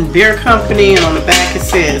Island Beer Company, and on the back it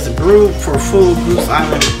says Brewed for Food, Goose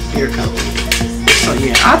Island Beer Company. So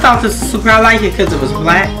yeah, I thought this was super. I like it because it was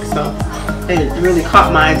black, so it really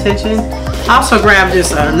caught my attention. I also grabbed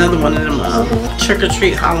this another one of them trick or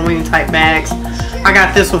treat Halloween type bags. I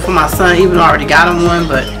got this one for my son, even though I already got him one,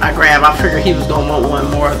 but I figured he was gonna want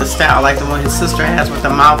one more of the style like the one his sister has with the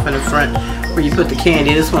mouth in the front where you put the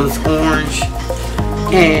candy. This one's orange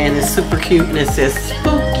and it's super cute, and it says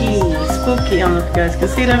spooky. I don't know if you guys can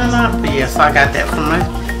see that or not, but yeah, so I got that for my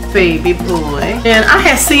baby boy. And I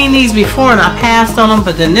had seen these before and I passed on them,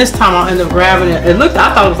 but then this time I ended up grabbing it.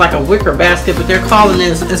 I thought it was like a wicker basket, but they're calling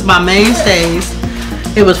it, it's my mainstays.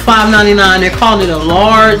 It was $5.99. They're calling it a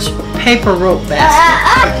large paper rope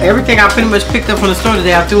basket. Everything I pretty much picked up from the store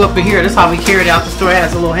today, I threw up in here. That's how we carried it out the store. It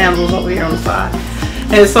has the little handles over here on the side.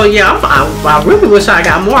 And so yeah, I really wish I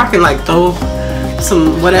got more. I can like throw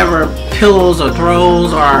some whatever pillows or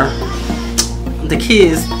throws or the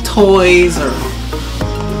kids' toys or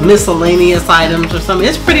miscellaneous items or something.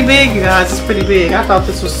 It's pretty big, you guys. It's pretty big. I thought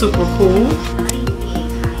this was super cool.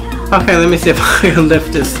 Okay, let me see if I can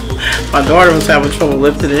lift this. My daughter was having trouble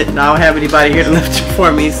lifting it, and I don't have anybody here to lift it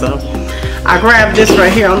for me, so I grabbed this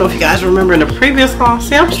right here. I don't know if you guys remember in the previous haul.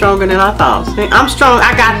 See, I'm stronger than I thought. See, I'm strong.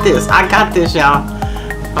 I got this, y'all.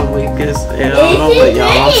 I'm weak as hell. I don't know what, y'all.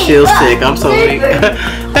 I'm still sick. I'm so weak.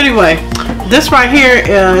 Anyway, this right here,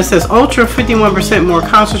 it says Ultra 51% more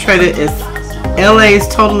concentrated. It's LA's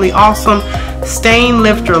Totally Awesome Stain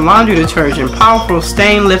Lifter Laundry Detergent. Powerful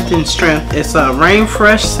stain lifting strength. It's a Rain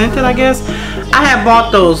Fresh scented, I guess. I had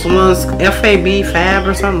bought those ones, Fab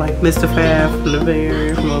or something, like Mr. Fab from the Bay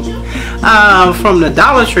Area. From the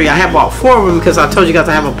Dollar Tree. I had bought 4 of them because I told you guys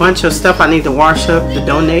I have a bunch of stuff I need to wash up, to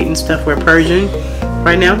donate and stuff. We're purging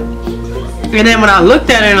right now. And then when I looked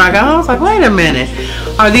at it and I was like, wait a minute.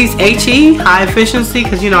 Are these HE, high efficiency?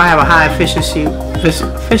 Because you know I have a high efficiency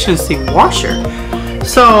washer.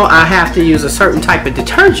 So I have to use a certain type of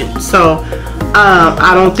detergent. So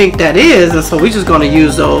I don't think that is, and so we're just going to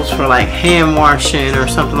use those for like hand washing or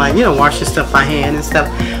something, like, you know, washing stuff by hand and stuff.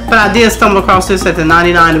 But I did stumble across this at the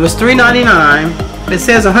 99. It was $3.99. It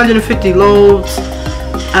says 150 loads,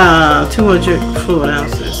 200 fluid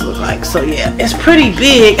ounces, look like. So yeah, it's pretty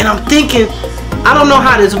big, and I'm thinking, I don't know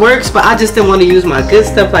how this works, but I just didn't want to use my good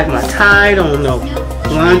stuff like my Tide on no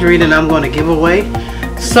laundry that I'm going to give away.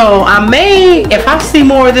 So I may, if I see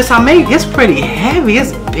more of this, it's pretty heavy,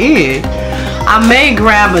 it's big. I may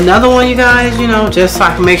grab another one, you guys, you know, just so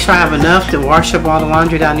I can make sure I have enough to wash up all the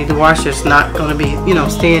laundry that I need to wash. It's not going to be, you know,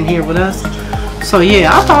 staying here with us. So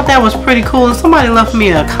yeah, I thought that was pretty cool. And somebody left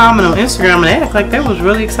me a comment on Instagram and they act like they was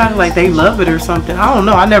really excited, like they love it or something. I don't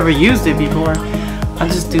know, I never used it before. I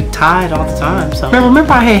just do Tide all the time. So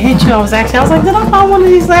remember I had hit you, I was like, did I buy one of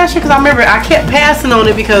these last year? Because I remember I kept passing on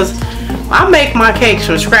it because I make my cakes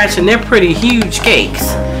from scratch and they're pretty huge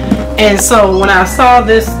cakes. And so when I saw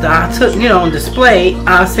this, I took, you know, on display,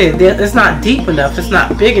 I said it's not deep enough, it's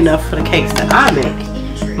not big enough for the cakes that I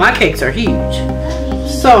make. My cakes are huge.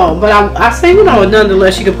 So, but I say, you know,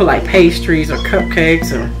 nonetheless, you can put like pastries or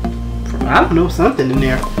cupcakes or, I don't know, something in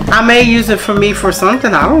there. I may use it for me for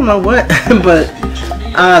something, I don't know what, but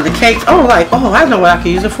the cakes, I know what I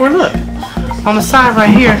can use it for. Look, on the side right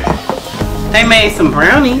here, they made some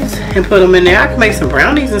brownies and put them in there. I can make some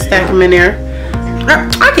brownies and stack them in there.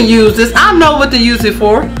 I can use this. I know what to use it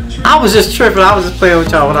for. I was just tripping. I was just playing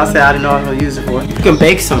with y'all when I said I didn't know what I was going to use it for. You can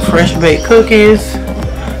bake some fresh baked cookies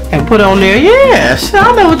and put on there. Yeah, shit,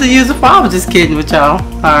 I know what to use it for. I was just kidding with y'all.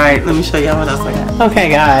 Alright, let me show y'all what else I got. Okay,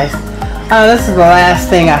 guys. This is the last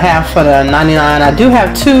thing I have for the 99. I do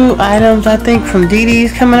have 2 items, I think, from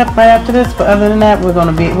DD's coming up right after this. But other than that,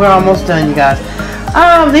 we're almost done, you guys.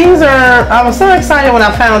 I was so excited when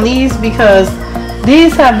I found these because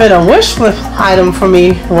these have been a wish list item for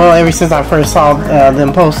me, well, ever since I first saw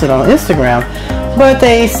them posted on Instagram. But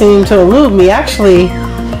they seem to elude me. Actually,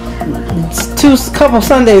 couple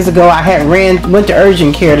Sundays ago, I had went to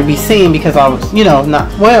urgent care to be seen because I was, you know, not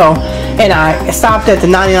well. And I stopped at the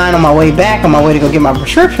 99 on my way back, on my way to go get my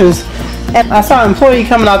prescriptions. And I saw an employee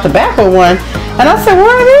coming out the back with one. And I said, where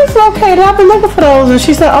are these located? I've been looking for those. And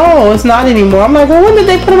she said, oh, it's not anymore. I'm like, well, when did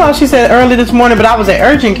they put them out? She said, early this morning, but I was at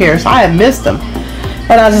urgent care, so I had missed them.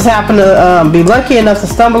 And I just happened to be lucky enough to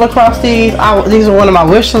stumble across these. These are one of my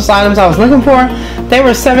wish list items I was looking for. They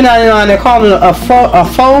were $7.99. They're called a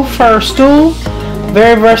faux fur stool.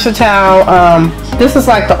 Very versatile. This is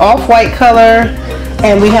like the off-white color,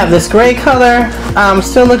 and we have this gray color. I'm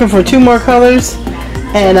still looking for 2 more colors,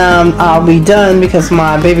 and I'll be done because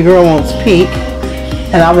my baby girl wants pink,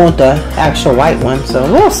 and I want the actual white one. So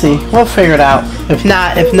we'll see. We'll figure it out. If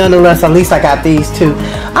not, if nonetheless, at least I got these 2.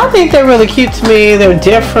 I think they're really cute to me. They're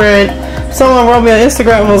different. Someone wrote me on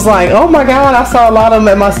Instagram and was like, oh my god, I saw a lot of them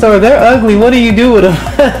at my store. They're ugly. What do you do with them?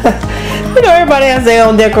 You know, everybody has their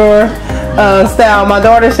own decor style. My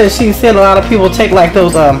daughter says she's seen a lot of people take like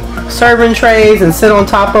those serving trays and sit on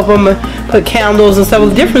top of them and put candles and stuff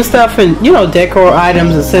with different stuff and, you know, decor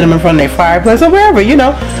items and sit them in front of their fireplace or wherever, you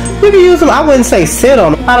know. You can use them. I wouldn't say sit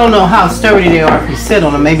on them. I don't know how sturdy they are if you sit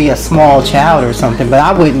on them. Maybe a small child or something, but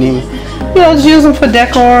I wouldn't even, you know, just use them for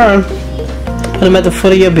decor or put them at the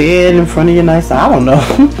foot of your bed in front of your nightstand. I don't know.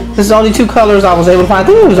 This is only 2 colors I was able to find. I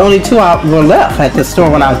think it was only 2 were left at the store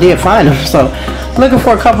when I did find them. So looking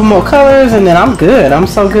for a couple more colors and then I'm good. I'm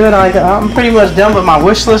so good. I'm pretty much done with my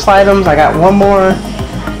wish list items. I got one more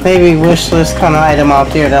maybe wish list kind of item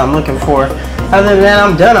out there that I'm looking for. Other than that,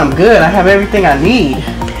 I'm done. I'm good. I have everything I need.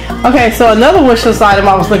 Okay, so another wish list item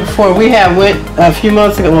I was looking for. We had went a few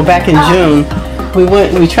months ago, well back in June.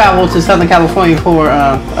 We traveled to Southern California for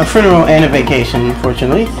a funeral and a vacation,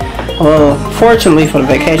 unfortunately. Well, fortunately for the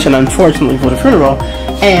vacation, unfortunately for the funeral.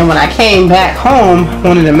 And when I came back home,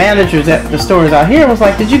 one of the managers at the stores out here was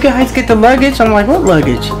like, did you guys get the luggage? I'm like, what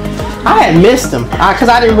luggage? I had missed them because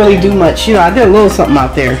I didn't really do much. You know, I did a little something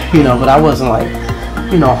out there, you know, but I wasn't like,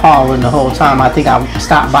 you know, hauling the whole time. I think I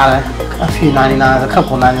stopped by a few 99s, a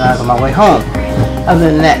couple 99s on my way home.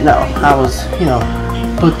 Other than that, no. I was, you know,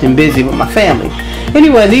 booked and busy with my family.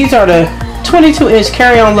 Anyway, these are the 22-inch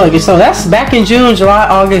carry-on luggage. So that's back in June, July,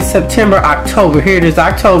 August, September, October. Here it is,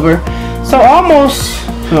 October. So almost,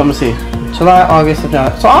 let me see, July, August,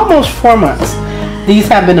 September. So almost 4 months. These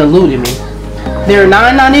have been eluding me. They're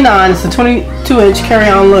 $9.99. It's a 22-inch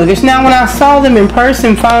carry-on luggage. Now, when I saw them in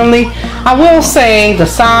person finally, I will say the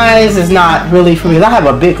size is not really for me. I have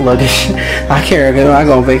a big luggage. I carry it when I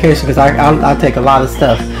go on vacation because I take a lot of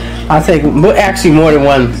stuff. I take actually more than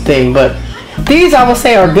one thing, but these I would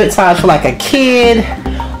say are a good size for like a kid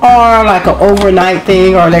or like an overnight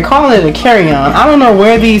thing, or they're calling it a carry-on. I don't know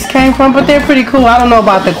where these came from, but they're pretty cool. I don't know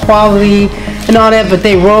about the quality and all that, but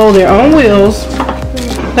they roll their own wheels.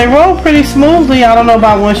 They roll pretty smoothly. I don't know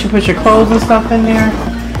about once you put your clothes and stuff in there.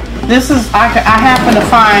 This is, I happened to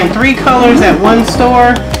find 3 colors at one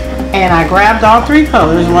store, and I grabbed all 3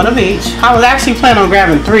 colors, one of each. I was actually planning on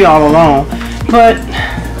grabbing 3 all along, but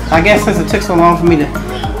I guess since it took so long for me to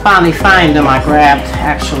finally find them, I grabbed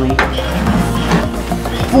actually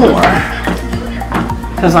 4.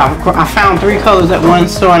 Because I found 3 colors at one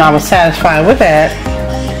store and I was satisfied with that.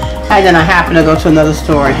 And then I happened to go to another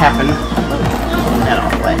store and happened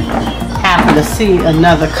to see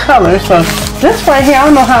another color. So this right here, I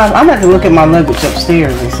don't know how, I'm going to have to look at my luggage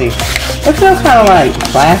upstairs and see. It feels kind of like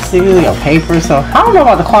plastic or paper, so I don't know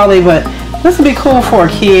about the quality, but this would be cool for a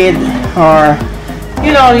kid, or,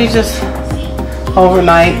 you know, you just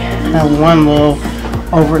overnight, one little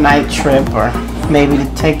overnight trip, or maybe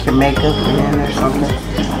to take your makeup in or something.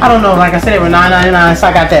 I don't know, like I said, they were $9.99, so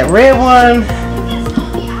I got that red one.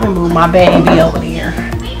 Let me move my baby over here.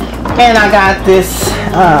 And I got this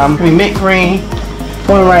mint green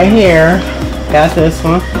one right here. Got this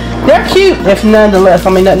one. They're cute, if nonetheless. I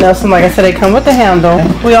mean, nothing else. And like I said, they come with the handle.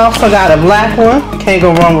 We also got a black one. Can't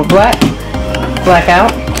go wrong with black.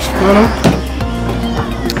 Blackout.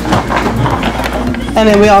 And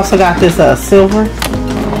then we also got this silver.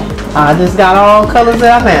 I just got all colors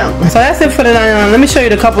that I found. So that's it for the 99. Let me show you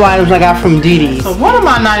the couple items I got from DD's. So one of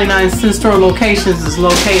my 99 cent store locations is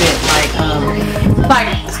located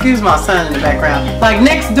excuse my son in the background, like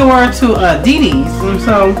next door to DD's. And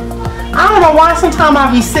so I don't know why sometimes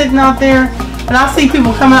I'll be sitting out there and I see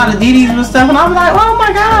people coming out of DD's with stuff and I'm like, oh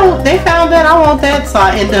my god, they found that, I want that. So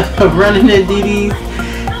I end up running at DD's.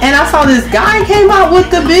 And I saw this guy came out with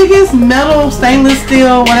the biggest metal stainless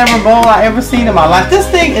steel whatever bowl I ever seen in my life. This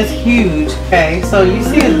thing is huge. Okay, so you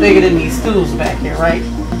see it's bigger than these stools back here, right?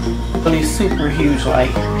 So it's super huge, like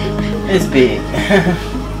it's big.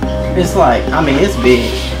 It's like, I mean, it's big.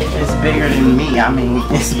 It's bigger than me. I mean,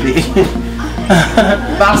 it's big.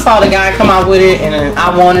 But I saw the guy come out with it and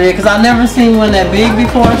I wanted it because I've never seen one that big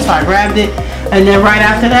before, so I grabbed it. And then right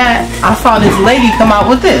after that, I saw this lady come out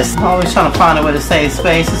with this. I'm always trying to find a way to save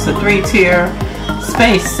space. It's a 3-tier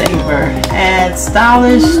space saver. Add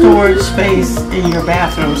stylish storage space in your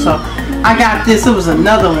bathroom. So I got this. It was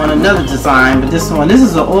another one, another design, but this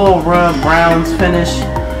is an oil rub bronze finish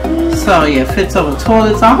So yeah, it fits over the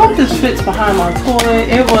toilet. So I hope this fits behind my toilet.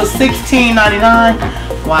 It was $16.99.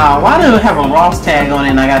 Wow, why do it have a Ross tag on it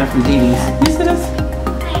and I got it from Dee Dee's? You see this?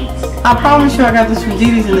 I promise you I got this from Dee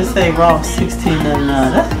Dee's and it say Ross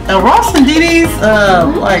 $16.99. Ross and Dee Dee's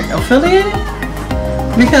like affiliated?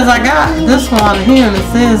 Because I got this one here and it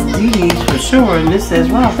says Dee Dee's for sure and it says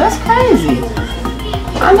Ross. That's crazy.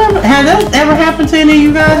 Had that ever happened to any of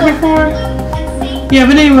you guys before? Yeah,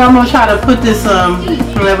 but anyway, I'm gonna try to put this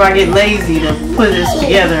whenever I get lazy to put this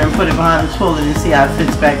together and put it behind the toilet and see how it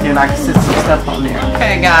fits back there and I can sit some stuff on there.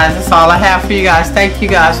 Okay guys, that's all I have for you guys. Thank you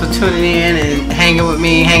guys for tuning in and hanging with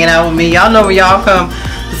me, hanging out with me. Y'all know when y'all come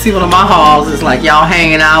to see one of my hauls, it's like y'all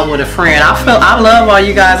hanging out with a friend. I love all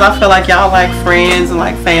you guys. I feel like y'all like friends and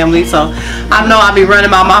like family. So I know I be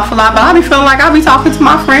running my mouth a lot, but I be feeling like I be talking to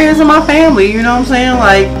my friends and my family, you know what I'm saying?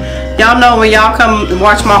 Like, y'all know when y'all come and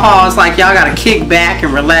watch my haul, it's like y'all gotta kick back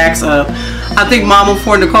and relax. I think Mama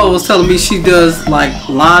for Nicole was telling me she does like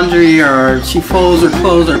laundry or she folds her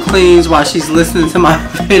clothes or cleans while she's listening to my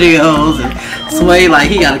videos. And Sway, like,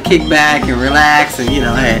 he gotta kick back and relax and, you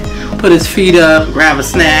know, hey, put his feet up, grab a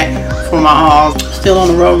snack for my haul. Still on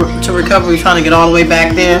the road to recovery, trying to get all the way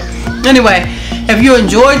back there. Anyway, if you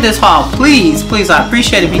enjoyed this haul, please, I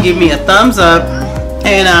appreciate it if you give me a thumbs up.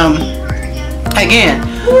 And again,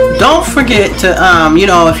 don't forget to you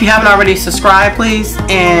know, if you haven't already, subscribe please.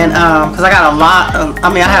 And because I got a lot of,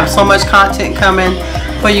 I have so much content coming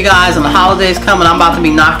for you guys, and the holidays coming. I'm about to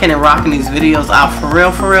be knocking and rocking these videos out for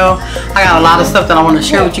real. I got a lot of stuff that I want to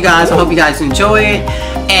share with you guys. I hope you guys enjoy it,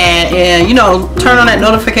 and you know, turn on that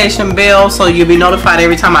notification bell so you'll be notified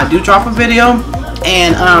every time I do drop a video.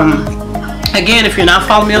 And again, if you're not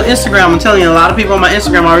following me on Instagram, I'm telling you, a lot of people on my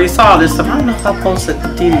Instagram already saw this stuff. I don't know if I posted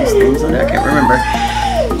these things on there, I can't remember.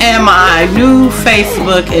 And my new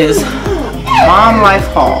Facebook is Mom Life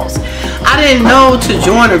Hauls. I didn't know to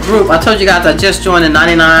join a group. I told you guys I just joined the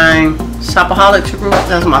 99 Shopaholics group.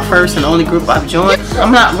 That's my first and only group I've joined.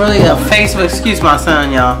 I'm not really a Facebook, excuse my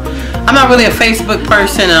son, y'all. I'm not really a Facebook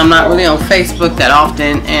person, and I'm not really on Facebook that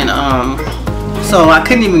often. And so I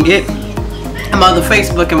couldn't even get my other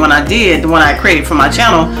Facebook, and when I did, the one I created for my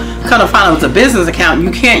channel, kind of found out it was a business account. You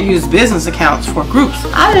can't use business accounts for groups.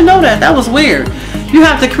 I didn't know that. That was weird. You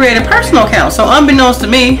have to create a personal account. So unbeknownst to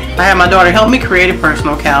me, I had my daughter help me create a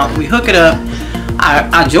personal account. We hook it up.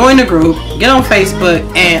 I join the group, get on Facebook,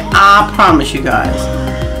 and I promise you guys,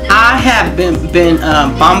 I have been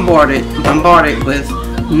bombarded with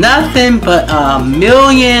nothing but a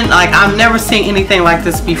million. Like, I've never seen anything like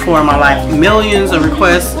this before in my life. Millions of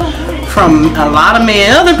requests from a lot of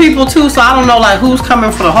men, other people too. So I don't know, like, who's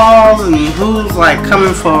coming for the hauls and who's like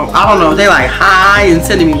coming for, I don't know. They like hi and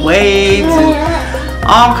sending me waves and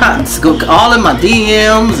all kinds, all in my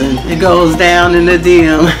DMs, and it goes down in the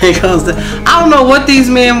DM. It goes down. I don't know what these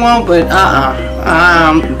men want, but buy,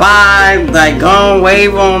 like, go on,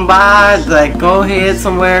 wave on by, like, go ahead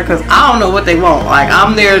somewhere, because I don't know what they want. Like,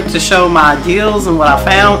 I'm there to show my deals and what I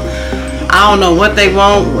found. I don't know what they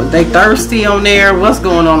want. They thirsty on there. What's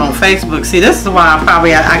going on Facebook? See, this is why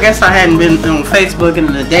I guess I hadn't been on Facebook and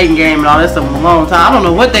in the dating game and all this stuff in a long time. I don't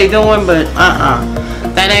know what they doing, but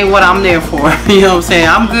that ain't what I'm there for. You know what I'm saying?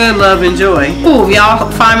 I'm good, love, and joy. Ooh, y'all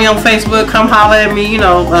find me on Facebook. Come holler at me. You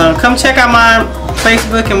know, come check out my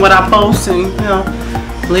Facebook and what I post, and, you know,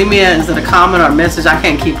 leave me a comment or a message. I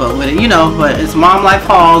can't keep up with it, you know, but it's Mom Life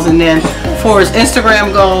Hauls. And then for as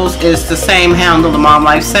Instagram goes, it's the same handle, the Mom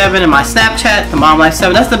Life 7, and my Snapchat, the Mom Life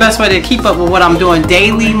 7. That's the best way to keep up with what I'm doing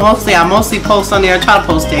daily. I mostly post on there. I try to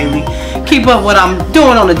post daily. Keep up what I'm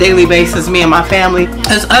doing on a daily basis, me and my family.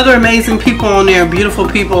 There's other amazing people on there, beautiful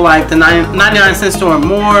people, like the 99 Cent Store and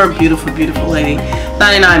More, beautiful lady,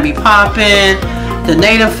 99 Be Poppin', the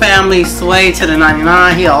Native Family, Sway to the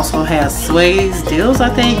 99. He also has Sway's Deals, I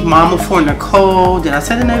think. Mama for Nicole. Did I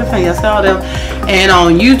say the Native Family? Yes, I saw them. And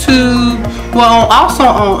on YouTube, well, also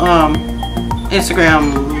on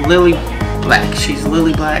Instagram, Lily Black. She's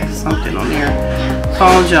Lily Black, something on there.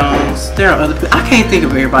 Paul Jones. There are other people. I can't think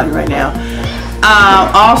of everybody right now.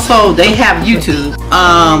 Also, they have YouTube.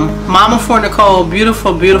 Mama for Nicole,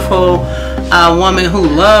 beautiful woman who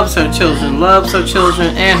loves her children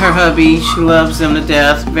and her hubby. She loves them to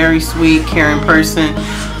death. Very sweet, caring person.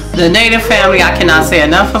 The Native Family, I cannot say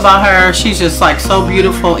enough about her. She's just like so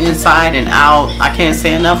beautiful inside and out. I can't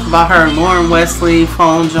say enough about her. Lauren Wesley,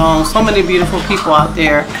 Paul Jones, so many beautiful people out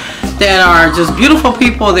there that are just beautiful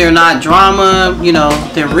people. They're not drama, you know,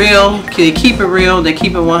 they're real. They keep it real, they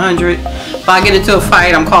keep it 100. If I get into a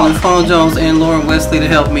fight, I'm calling Phone Jones and Lauren Wesley to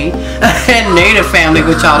help me. And Native family,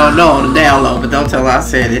 which y'all don't know on the down low, but don't tell her I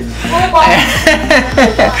said it.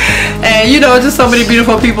 And you know, just so many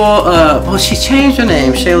beautiful people. Well, she changed her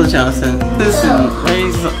name, Shayla Johnson. Listen,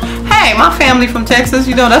 hey, my family from Texas,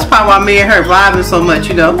 you know, that's probably why me and her vibing so much,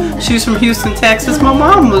 you know. She's from Houston, Texas. My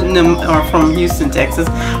mom and them are from Houston, Texas.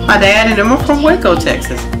 My dad and them are from Waco,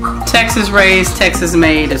 Texas. Texas raised, Texas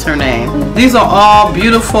made is her name. These are all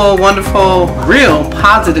beautiful, wonderful, real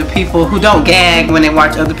positive people who don't gag when they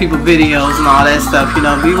watch other people's videos and all that stuff, you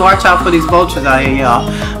know. We watch out for these vultures out here,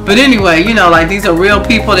 y'all. But anyway, you know, like these are real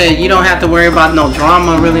people that you don't have to worry about no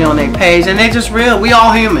drama really on their page. And they're just real. We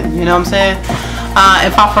all human, you know what I'm saying?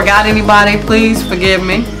 If I forgot anybody, please forgive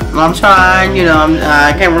me. I'm trying, you know,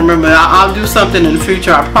 I can't remember. I'll do something in the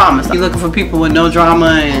future, I promise. You're looking for people with no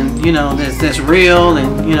drama and, you know, that's real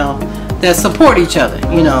and, you know, that support each other.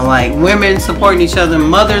 You know, like women supporting each other,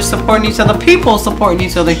 mothers supporting each other, people supporting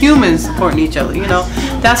each other, humans supporting each other, you know.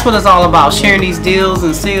 That's what it's all about, sharing these deals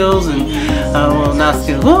and steals and, well, not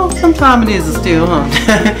steals. Well, sometimes it is a steal,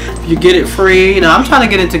 huh? You get it free. You know, I'm trying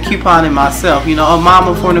to get into couponing myself. You know,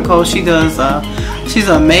 Mama for Nicole, she does, she's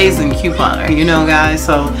an amazing couponer, you know, guys.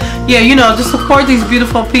 So yeah, you know, just support these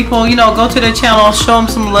beautiful people. You know, go to their channel, show them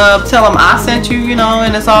some love, tell them I sent you, you know,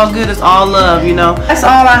 and it's all good, it's all love, you know. That's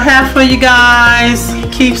all I have for you guys.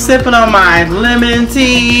 Keep sipping on my lemon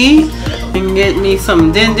tea and get me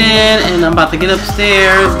some din din, and I'm about to get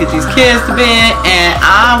upstairs, get these kids to bed, and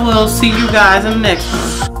I will see you guys in the next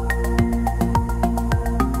one.